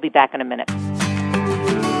Radio. We'll be back in a minute.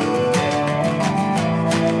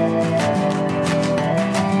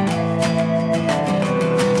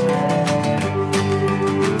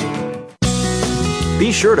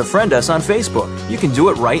 Be sure to friend us on Facebook. You can do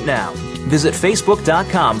it right now. visit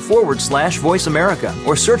facebook.com/Voice America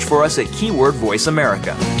or search for us at keyword Voice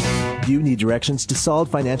America. Do you need directions to solid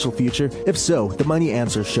financial future? If so, the Money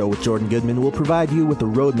Answer Show with Jordan Goodman will provide you with a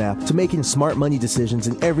roadmap to making smart money decisions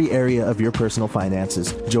in every area of your personal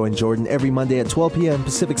finances. Join Jordan every Monday at 12 p.m.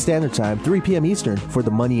 Pacific Standard Time, 3 p.m. Eastern for the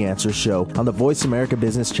Money Answer Show on the Voice America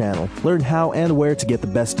Business Channel. Learn how and where to get the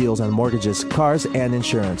best deals on mortgages, cars, and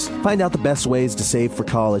insurance. Find out the best ways to save for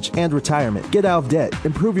college and retirement, get out of debt,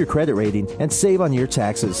 improve your credit rating, and save on your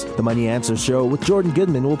taxes. The Money Answer Show with Jordan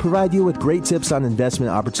Goodman will provide you with great tips on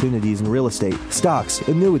investment opportunities in real estate, stocks,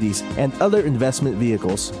 annuities, and other investment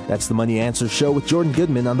vehicles. That's the Money Answer Show with Jordan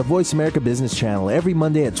Goodman on the Voice America Business Channel every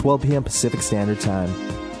Monday at 12 p.m. Pacific Standard Time.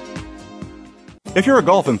 If you're a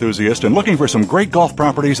golf enthusiast and looking for some great golf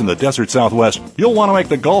properties in the desert Southwest, you'll want to make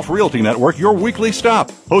the Golf Realty Network your weekly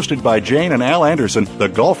stop. Hosted by Jane and Al Anderson, the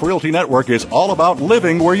Golf Realty Network is all about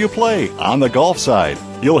living where you play, on the golf side.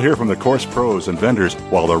 You'll hear from the course pros and vendors,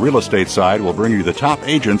 while the real estate side will bring you the top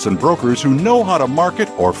agents and brokers who know how to market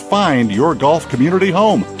or find your golf community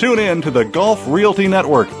home. Tune in to the Golf Realty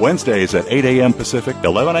Network, Wednesdays at 8 a.m. Pacific,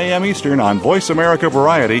 11 a.m. Eastern on Voice America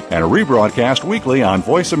Variety, and rebroadcast weekly on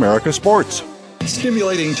Voice America Sports.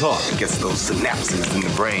 Stimulating talk Gets those synapses in the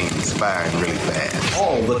brain firing really fast.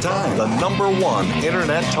 all the time. The #1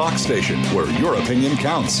 internet talk station where your opinion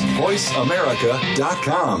counts.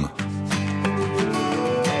 VoiceAmerica.com.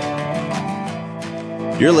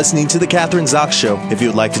 You're listening to The Kathryn Zox Show. If you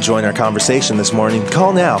would like to join our conversation this morning,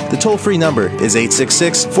 call now. The toll-free number is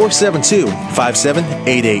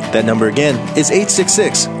 866-472-5788. That number again is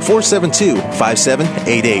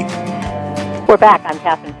 866-472-5788. We're back. I'm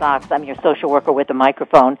Kathryn Zox. I'm your social worker with a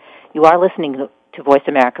microphone. You are listening to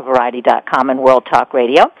VoiceAmericaVariety.com and World Talk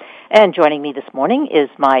Radio. And joining me this morning is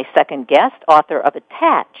my second guest, author of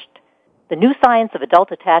Attached, The New Science of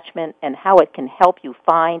Adult Attachment and How It Can Help You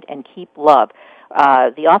Find and Keep Love.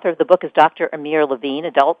 The author of the book is Dr. Amir Levine,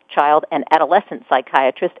 adult, child, and adolescent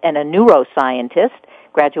psychiatrist and a neuroscientist,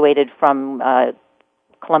 graduated from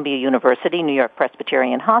Columbia University, New York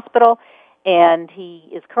Presbyterian Hospital, and he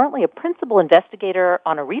is currently a principal investigator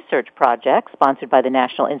on a research project sponsored by the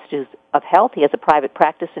National Institutes of Health. He has a private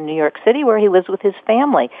practice in New York City where he lives with his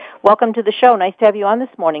family. Welcome to the show. Nice to have you on this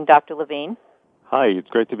morning, Dr. Levine. Hi, it's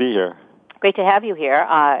great to be here. Great to have you here.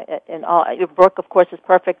 Your book, of course, is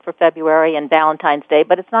perfect for February and Valentine's Day,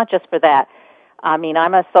 but it's not just for that. I mean,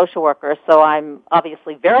 I'm a social worker, so I'm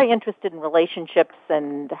obviously very interested in relationships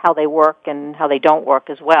and how they work and how they don't work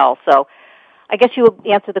as well. So I guess you would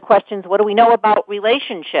answer the questions, what do we know about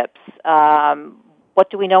relationships? What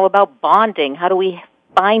do we know about bonding? How do we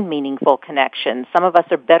find meaningful connections? Some of us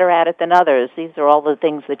are better at it than others. These are all the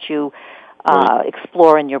things that you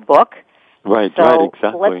explore in your book. Right, so right,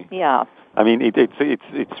 exactly. Yeah. I mean,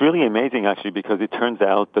 it's really amazing, actually, because it turns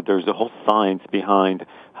out that there's a whole science behind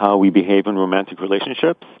how we behave in romantic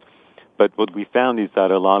relationships. But what we found is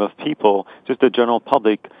that a lot of people, just the general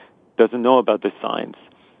public, doesn't know about this science.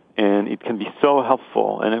 And it can be so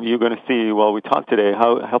helpful. And you're going to see while we talk today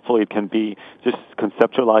how helpful it can be just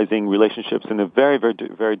conceptualizing relationships in a very, very,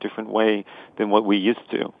 very different way than what we used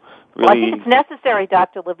to. Really, well, I think it's necessary,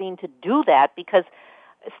 Dr. Levine, to do that because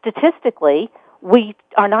statistically, we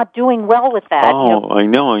are not doing well with that. Oh, I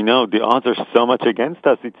know. The odds are so much against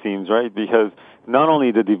us, it seems, right? Because not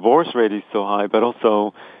only the divorce rate is so high, but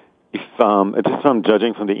also if I'm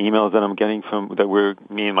judging from the emails that I'm getting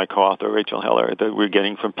me and my co-author, Rachel Heller, that we're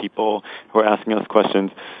getting from people who are asking us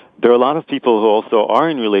questions, there are a lot of people who also are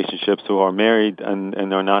in relationships who are married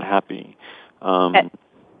and are not happy.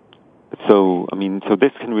 So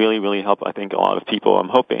this can really, really help, I think, a lot of people. I'm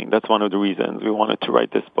hoping. That's one of the reasons we wanted to write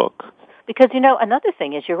this book. Because, another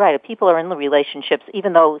thing is, you're right, if people are in the relationships,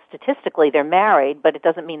 even though statistically they're married, but it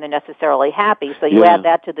doesn't mean they're necessarily happy. So you add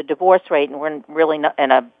that to the divorce rate, and we're really not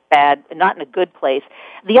in a good place.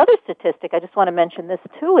 The other statistic, I just want to mention this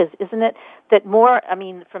too, isn't it that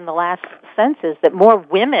from the last census, that more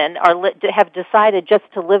women have decided just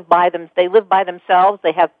to live by they live by themselves,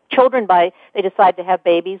 they have children they decide to have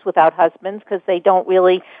babies without husbands because they don't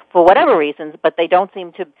really, for whatever reasons, but they don't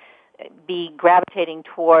seem to be gravitating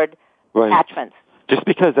toward attachments. Just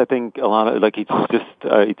because I think a lot of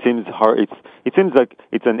it seems hard. It seems like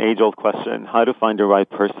it's an age-old question: how to find the right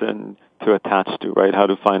person to attach to, right? How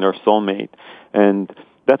to find our soulmate, and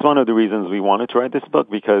that's one of the reasons we wanted to write this book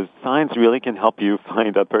because science really can help you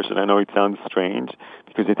find that person. I know it sounds strange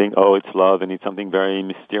because you think, oh, it's love and it's something very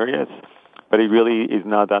mysterious, but it really is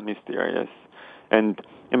not that mysterious. And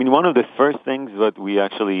one of the first things that we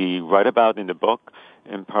actually write about in the book,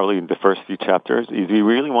 and probably in the first few chapters, is we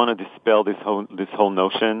really want to dispel this whole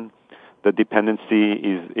notion that dependency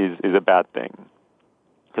is a bad thing.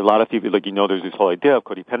 A lot of people, there's this whole idea of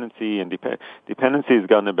codependency, and dependency has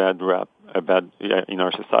gotten a bad rap in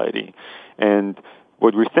our society. And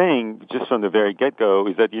what we're saying just from the very get-go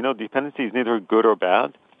is that, dependency is neither good or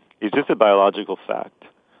bad. It's just a biological fact.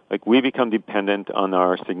 Like, we become dependent on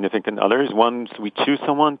our significant others. Once we choose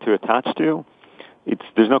someone to attach to,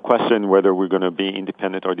 there's no question whether we're going to be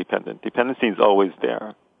independent or dependent. Dependency is always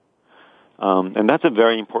there. And that's a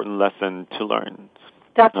very important lesson to learn.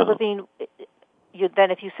 Dr. Levine,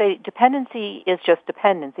 then if you say dependency is just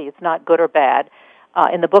dependency, it's not good or bad,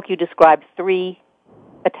 in the book you describe 3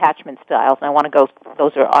 attachment styles, and I want to go,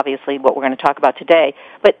 those are obviously what we're going to talk about today,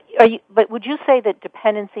 but would you say that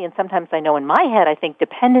dependency, and sometimes I know in my head I think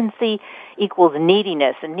dependency equals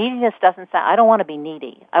neediness, and neediness doesn't sound, I don't want to be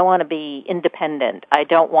needy, I want to be independent, I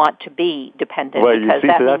don't want to be dependent. Well, you see,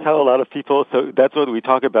 so that's how a lot of people, so that's what we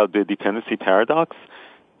talk about, the dependency paradox.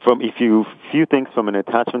 If you view things from an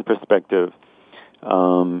attachment perspective,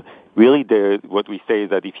 really, what we say is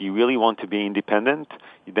that if you really want to be independent,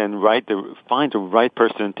 then find the right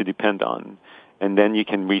person to depend on, and then you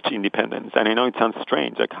can reach independence. And I know it sounds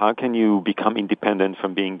strange, like how can you become independent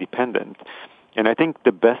from being dependent? And I think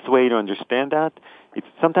the best way to understand that,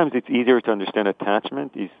 sometimes it's easier to understand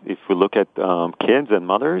attachment if we look at kids and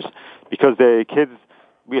mothers, because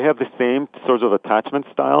we have the same sorts of attachment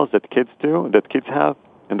styles that kids have,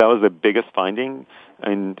 and that was the biggest finding,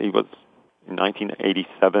 and it was in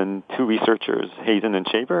 1987, 2 researchers, Hazen and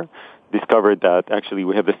Shaver, discovered that actually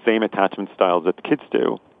we have the same attachment styles that kids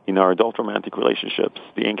do in our adult romantic relationships,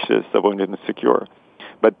 the anxious, avoidant, and secure.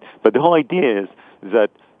 But the whole idea is that,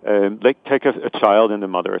 take a child and a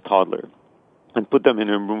mother, a toddler, and put them in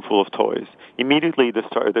a room full of toys. Immediately, the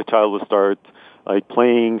child will start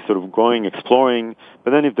playing, sort of growing, exploring.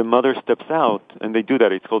 But then if the mother steps out, and they do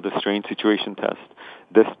that, it's called the strange situation test.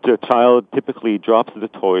 The child typically drops the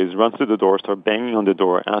toys, runs to the door, starts banging on the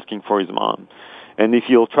door, asking for his mom. And if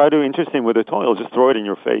you'll try to interest him with a toy, he'll just throw it in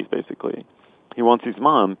your face, basically. He wants his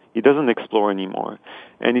mom. He doesn't explore anymore.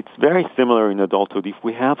 And it's very similar in adulthood. If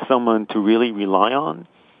we have someone to really rely on,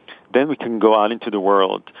 then we can go out into the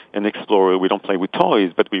world and explore. We don't play with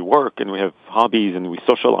toys, but we work, and we have hobbies, and we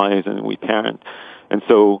socialize, and we parent. And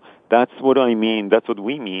so that's what I mean. That's what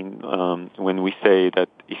we mean when we say that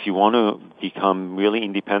if you want to become really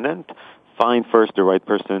independent, find first the right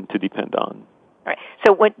person to depend on. All right.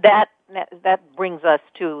 So that brings us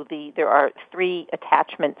to there are 3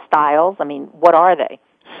 attachment styles. I mean, what are they?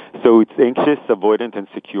 So it's anxious, avoidant, and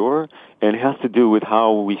secure, and it has to do with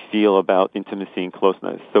how we feel about intimacy and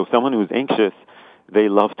closeness. So someone who's anxious, they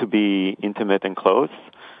love to be intimate and close,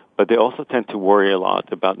 but they also tend to worry a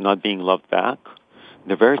lot about not being loved back.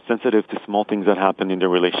 They're very sensitive to small things that happen in their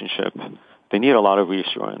relationship. They need a lot of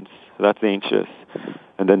reassurance. So that's the anxious.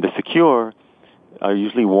 And then the secure are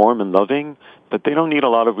usually warm and loving, but they don't need a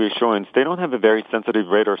lot of reassurance. They don't have a very sensitive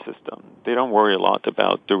radar system. They don't worry a lot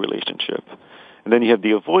about the relationship. And then you have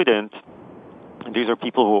the avoidant. And these are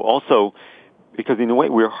people who also, because in a way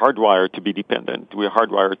we're hardwired to be dependent. We're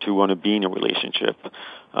hardwired to want to be in a relationship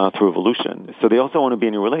through evolution. So they also want to be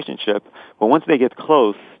in a relationship, but once they get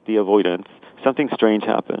close, the avoidants, something strange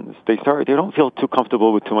happens. They don't feel too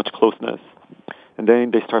comfortable with too much closeness. And then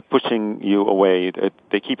they start pushing you away.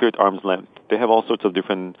 They keep you at arm's length. They have all sorts of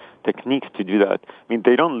different techniques to do that. I mean,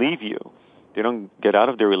 they don't leave you. They don't get out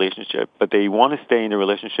of their relationship, but they want to stay in the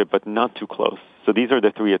relationship, but not too close. So these are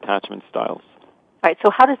the 3 attachment styles. All right,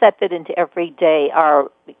 so how does that fit into everyday,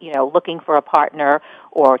 looking for a partner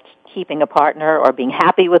or keeping a partner or being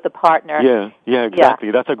happy with a partner? Yeah, exactly.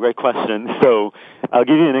 Yeah. That's a great question. So I'll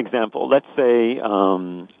give you an example. Let's say,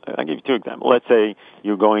 I'll give you 2 examples. Let's say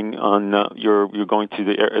you're going on, you're going to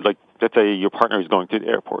the, let's say your partner is going to the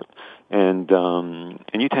airport, and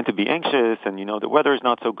you tend to be anxious, and the weather is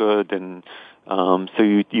not so good, and so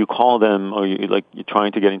you call them, or you're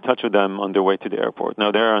trying to get in touch with them on their way to the airport.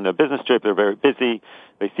 Now they're on a business trip, they're very busy,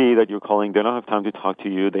 they see that you're calling, they don't have time to talk to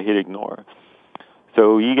you, they hit ignore.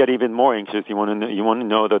 So you get even more anxious, you want to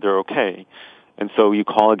know that they're okay. And so you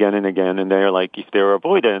call again and again, and they're like, if they're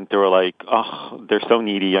avoidant, they're like, oh, they're so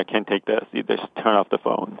needy, I can't take this. You just turn off the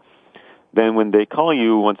phone. Then when they call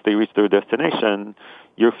you, once they reach their destination,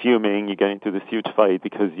 you're fuming, you get into this huge fight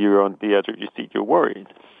because you're on the edge of your seat, you're worried.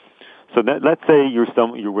 So let's say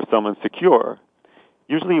you're with someone secure.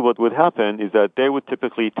 Usually what would happen is that they would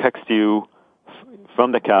typically text you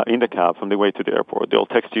in the cab, from the way to the airport. They'll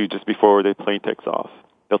text you just before the plane takes off.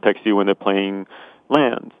 They'll text you when the plane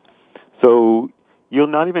lands. So you're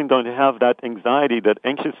not even going to have that anxiety, that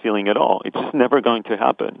anxious feeling at all. It's just never going to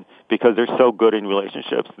happen because they're so good in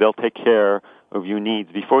relationships. They'll take care of your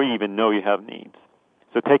needs before you even know you have needs.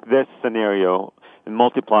 So take this scenario and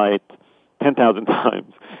multiply it 10,000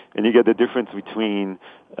 times. and you get the difference between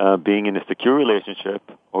being in a secure relationship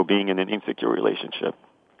or being in an insecure relationship.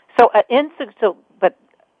 But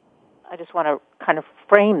I just want to kind of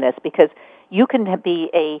frame this, because you can be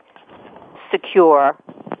a secure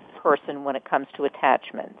person when it comes to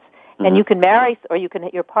attachments. Mm-hmm. And you can marry, or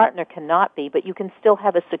your partner cannot be, but you can still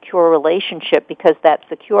have a secure relationship because that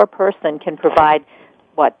secure person can provide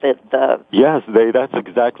Yes, that's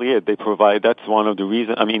exactly it. They provide, that's one of the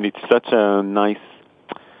reasons. I mean, it's such a nice,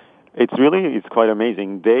 it's quite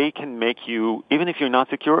amazing. They can make you, even if you're not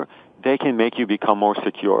secure, they can make you become more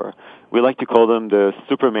secure. We like to call them the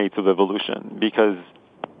supermates of evolution, because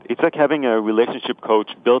it's like having a relationship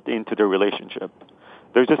coach built into their relationship.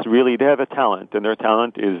 They have a talent, and their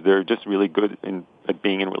talent is they're just really good at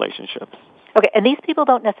being in relationships. Okay, and these people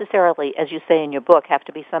don't necessarily, as you say in your book, have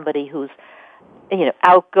to be somebody who's,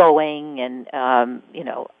 outgoing and,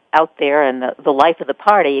 out there in the life of the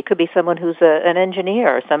party. It could be someone who's an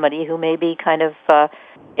engineer, or somebody who may be kind of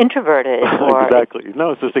introverted. Exactly.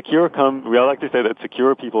 No, so we like to say that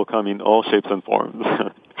secure people come in all shapes and forms.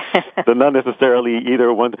 They're not necessarily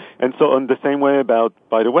either one. And so in the same way about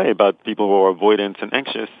people who are avoidant and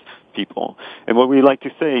anxious people. And what we like to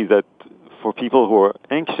say is that for people who are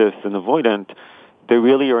anxious and avoidant, they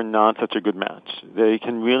really are not such a good match. They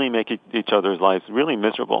can really make each other's lives really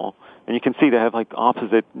miserable. And you can see they have like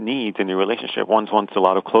opposite needs in your relationship. One wants a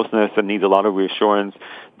lot of closeness and needs a lot of reassurance.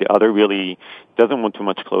 The other really doesn't want too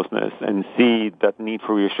much closeness and see that need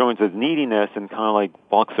for reassurance as neediness and kind of like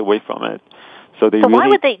walks away from it. So why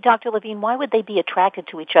would they, Dr. Levine, why would they be attracted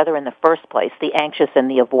to each other in the first place, the anxious and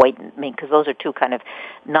the avoidant? I mean, because those are two kind of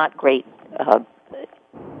not great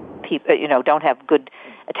people, don't have good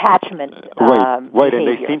attachment Right, behavior. And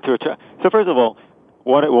they seem to attract. So first of all,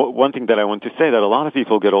 one thing that I want to say, that a lot of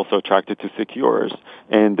people get also attracted to secures,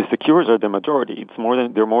 and the secures are the majority.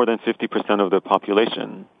 They're more than 50% of the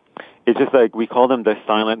population. It's just like we call them the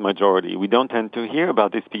silent majority. We don't tend to hear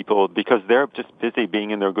about these people because they're just busy being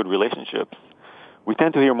in their good relationships. We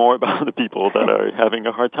tend to hear more about the people that are having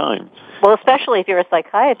a hard time. Well, especially if you're a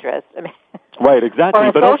psychiatrist. I mean, right, exactly. Or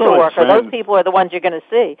a social worker. Those people are the ones you're going to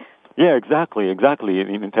see. Yeah, exactly.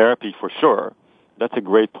 In therapy, for sure. That's a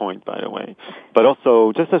great point, by the way. But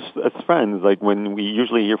also, just as friends, like when we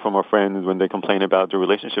usually hear from our friends when they complain about their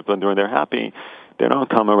relationship and when they're happy, they don't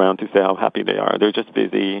come around to say how happy they are. They're just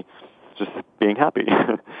busy just being happy.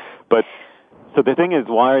 But so the thing is,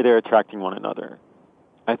 why are they attracting one another?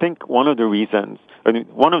 I think one of the reasons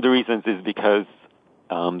is because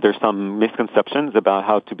there's some misconceptions about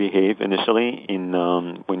how to behave initially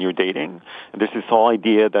when you're dating. There's this whole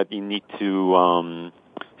idea that you need to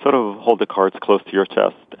sort of hold the cards close to your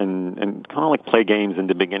chest and kind of like play games in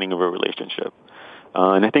the beginning of a relationship.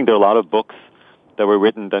 And I think there are a lot of books that were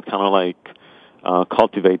written that kind of like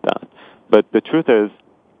cultivate that. But the truth is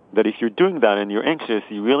that if you're doing that and you're anxious,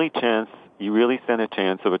 you really stand a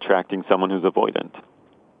chance of attracting someone who's avoidant.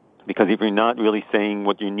 Because if you're not really saying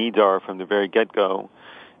what your needs are from the very get-go,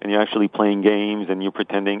 and you're actually playing games and you're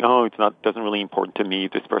pretending, doesn't really important to me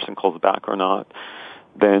if this person calls back or not,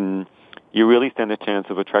 then you really stand a chance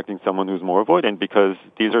of attracting someone who's more avoidant, because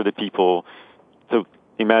these are the people. So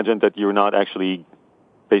imagine that you're not actually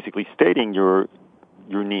basically stating your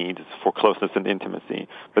needs for closeness and intimacy.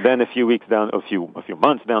 But then a few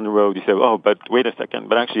months down the road, you say, but wait a second,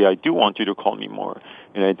 but actually I do want you to call me more,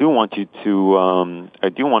 and I do want us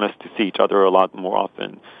to see each other a lot more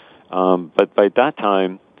often. But by that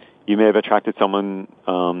time, you may have attracted someone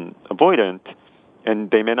avoidant,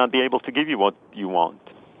 and they may not be able to give you what you want.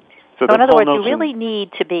 So in other words, you really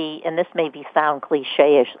need to be, and this may sound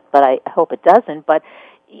cliche-ish, but I hope it doesn't, but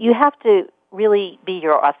you have to really be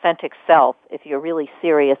your authentic self if you're really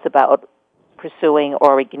serious about pursuing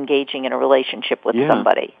or engaging in a relationship with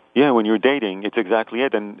somebody. Yeah, when you're dating, it's exactly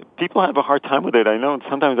it. And people have a hard time with it. I know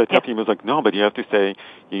sometimes I tell people, like, no, but you have to say,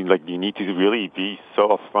 you need to really be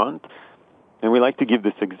so upfront. And we like to give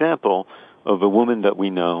this example of a woman that we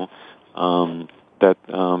know that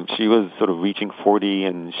she was sort of reaching 40,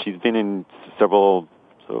 and she's been in several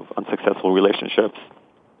sort of unsuccessful relationships.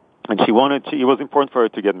 And it was important for her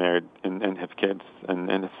to get married and have kids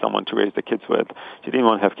and have someone to raise the kids with. She didn't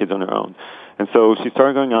want to have kids on her own. And so she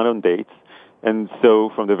started going out on dates. And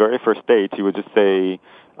so from the very first date, she would just say,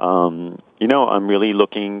 I'm really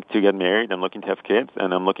looking to get married, I'm looking to have kids,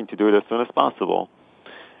 and I'm looking to do it as soon as possible.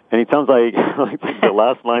 And it sounds like the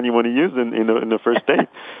last line you want to use in the first date.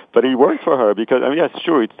 But it worked for her because, yes,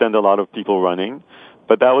 sure, it sent a lot of people running,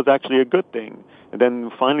 but that was actually a good thing. And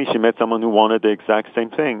then finally she met someone who wanted the exact same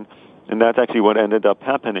thing, and that's actually what ended up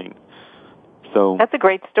happening. So that's a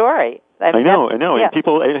great story. I know. Yeah.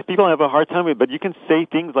 And people have a hard time with it, but you can say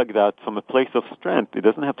things like that from a place of strength. It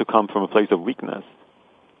doesn't have to come from a place of weakness.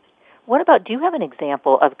 What about, do you have an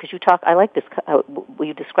example of, because I like this,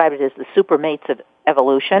 you described it as the supermates of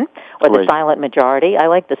evolution, or the silent majority. I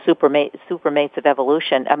like the supermates of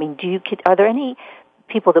evolution. I mean, are there any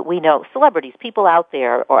people that we know, celebrities, people out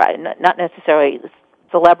there, or not necessarily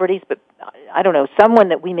celebrities, but I don't know, someone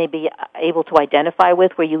that we may be able to identify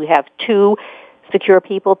with, where you have two secure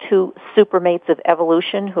people, two supermates of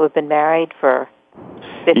evolution who have been married for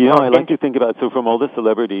 50 I like to think about, so from all the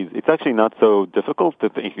celebrities, it's actually not so difficult to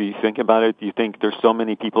think. If you think about it, you think there's so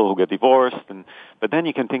many people who get divorced, but then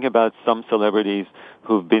you can think about some celebrities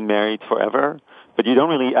who've been married forever, but you don't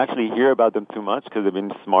really actually hear about them too much because they've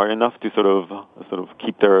been smart enough to sort of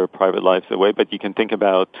keep their private lives away. But you can think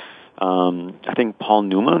about, I think Paul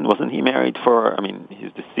Newman, wasn't he married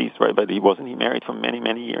he's deceased, right? But wasn't he married for many,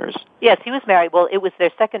 many years? Yes, he was married. Well, it was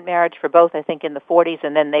their second marriage for both, I think, in the 40s,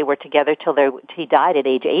 and then they were together till he died at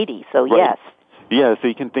age 80, so right. Yes. Yeah, so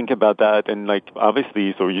you can think about that, and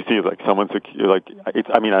obviously, so you see someone secure,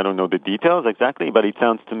 I don't know the details exactly, but it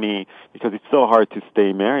sounds to me, because it's so hard to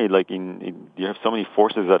stay married, you have so many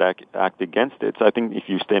forces that act against it. So I think if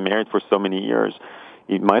you stay married for so many years,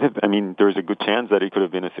 it might have, there's a good chance that it could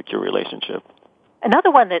have been a secure relationship.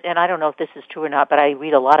 Another one that, and I don't know if this is true or not, but I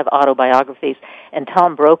read a lot of autobiographies, and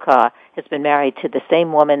Tom Brokaw has been married to the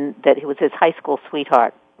same woman that was his high school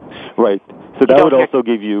sweetheart. Right. So that would also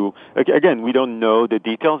give you, again, we don't know the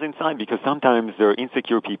details inside, because sometimes there are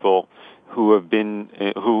insecure people who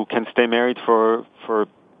can stay married for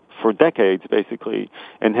decades, basically,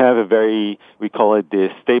 and have a we call it the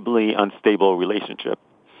stably unstable relationship.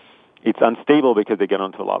 It's unstable because they get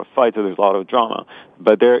into a lot of fights, so there's a lot of drama.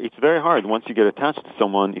 But it's very hard. Once you get attached to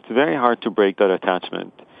someone, it's very hard to break that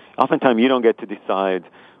attachment. Oftentimes, you don't get to decide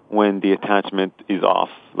when the attachment is off.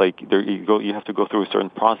 You have to go through a certain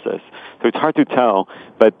process. So it's hard to tell,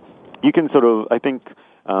 but you can I think,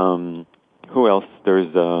 who else? There's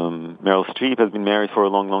Meryl Streep has been married for a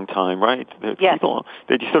long, long time, right? There's people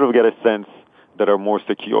that you sort of get a sense that are more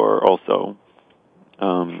secure also.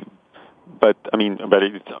 But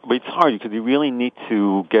it's hard because you really need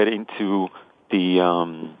to get into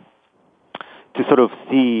to sort of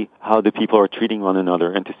see how the people are treating one another,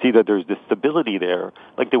 and to see that there's this stability there,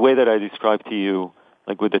 like the way that I described to you,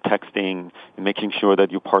 like with the texting and making sure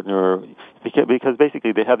that your partner, because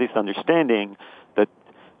basically they have this understanding that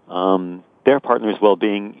their partner's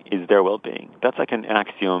well-being is their well-being. That's like an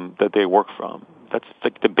axiom that they work from. That's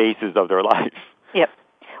like the basis of their life. Yep.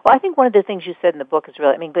 Well, I think one of the things you said in the book is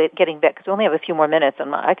really, getting back, because we only have a fefew more minutes,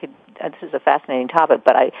 and this is a fascinating topic,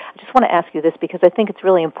 but I just want to ask you this because I think it's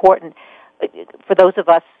really important for those of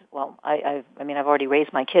us, well, I've already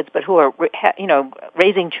raised my kids, but who are,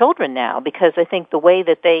 raising children now, because I think the way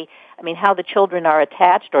that how the children are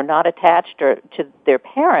attached or not attached to their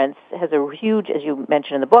parents has a huge, as you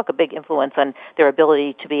mentioned in the book, a big influence on their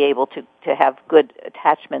ability to be able to have good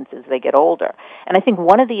attachments as they get older. And I think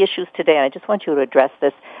one of the issues today, and I just want you to address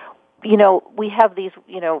this, we have these,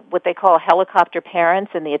 what they call helicopter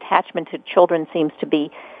parents, and the attachment to children seems to be,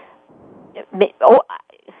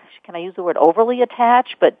 can I use the word overly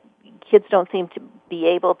attached, but kids don't seem to be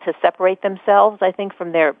able to separate themselves, I think,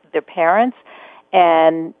 from their parents.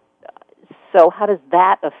 And so how does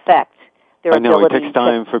that affect their ability? I know, it takes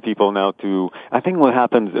time for people now I think what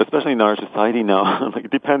happens, especially in our society now,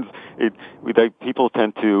 it depends, people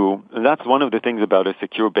tend to, and that's one of the things about a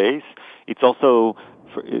secure base. It's also,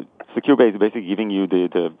 secure base is basically giving you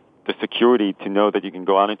the security to know that you can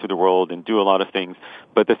go out into the world and do a lot of things.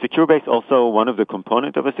 But the secure base also, one of the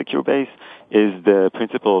components of a secure base is the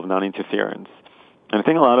principle of non-interference. And I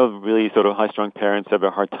think a lot of really sort of high-strung parents have a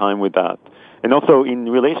hard time with that. And also in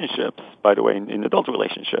relationships, by the way, in adult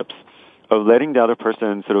relationships, of letting the other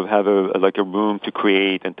person sort of have a room to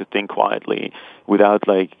create and to think quietly without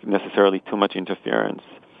necessarily too much interference.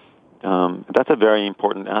 That's a very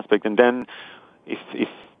important aspect. And then if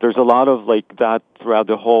there's a lot of that throughout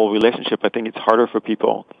the whole relationship, I think it's harder for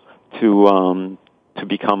people to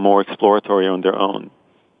become more exploratory on their own.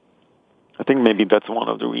 I think maybe that's one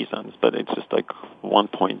of the reasons, but it's just one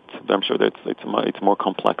point. I'm sure that it's more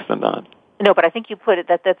complex than that. No, but I think you put it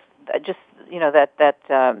that's just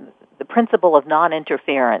the principle of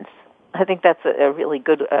non-interference. I think that's a really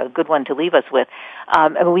good one to leave us with.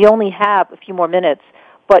 We only have a few more minutes,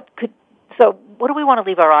 so what do we want to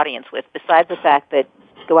leave our audience with besides the fact that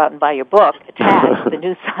go out and buy your book, Attach, The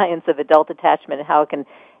New Science of Adult Attachment, and how it can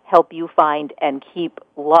help you find and keep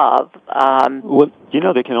love? Well,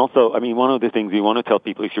 they can also, one of the things we want to tell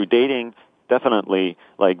people, if you're dating, definitely,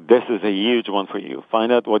 like, this is a huge one for you.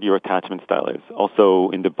 Find out what your attachment style is. Also,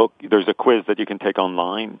 in the book, there's a quiz that you can take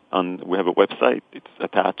online. We have a website. It's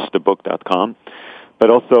attachedthebook.com. But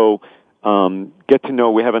also, get to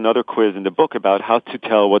know, we have another quiz in the book about how to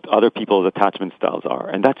tell what other people's attachment styles are.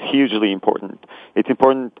 And that's hugely important. It's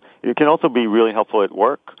important. It can also be really helpful at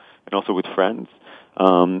work and also with friends.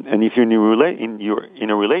 And if you're in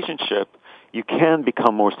a relationship, you can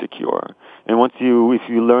become more secure. And if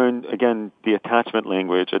you learn, again, the attachment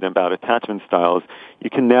language and about attachment styles, you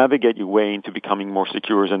can navigate your way into becoming more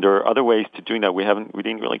secure. And there are other ways to doing that. We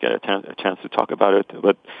didn't really get a chance to talk about it,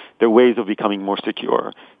 but there are ways of becoming more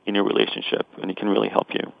secure in your relationship, and it can really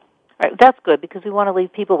help you. All right, that's good, because we want to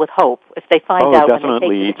leave people with hope. If they find out,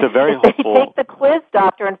 definitely, it's a very if hopeful. They take the quiz,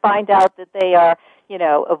 doctor, and find out that they are,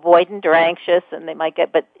 avoidant or anxious, and they might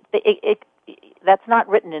get, but that's not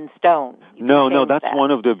written in stone. No, that's one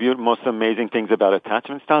of the most amazing things about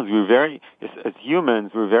attachment styles. As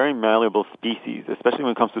humans, we're very malleable species, especially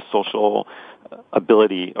when it comes to social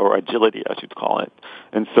ability or agility, I should call it.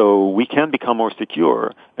 And so we can become more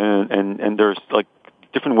secure, and there's like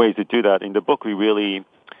different ways to do that. In the book, we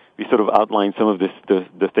sort of outline some of the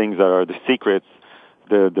things that are the secrets,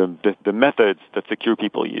 the methods that secure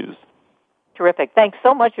people use. Terrific. Thanks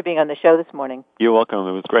so much for being on the show this morning. You're welcome.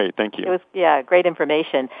 It was great. Thank you. It was, great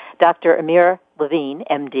information. Dr. Amir Levine,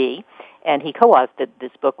 MD, and he co-authored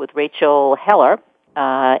this book with Rachel Heller,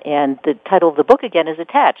 and the title of the book, again, is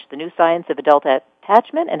Attached, The New Science of Adult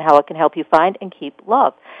Attachment and How It Can Help You Find and Keep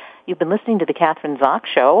Love. You've been listening to the Kathryn Zox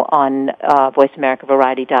Show on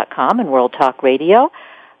VoiceAmericaVariety.com and World Talk Radio.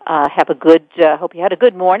 Hope you had a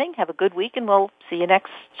good morning. Have a good week, and we'll see you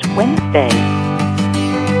next Wednesday.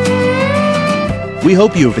 We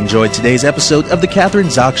hope you have enjoyed today's episode of The Kathryn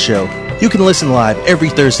Zox Show. You can listen live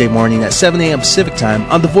every Thursday morning at 7 a.m. Pacific Time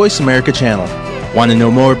on the Voice America channel. Want to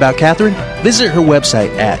know more about Kathryn? Visit her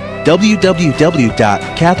website at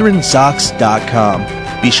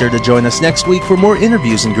www.kathrynzox.com. Be sure to join us next week for more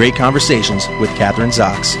interviews and great conversations with Kathryn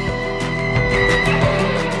Zox.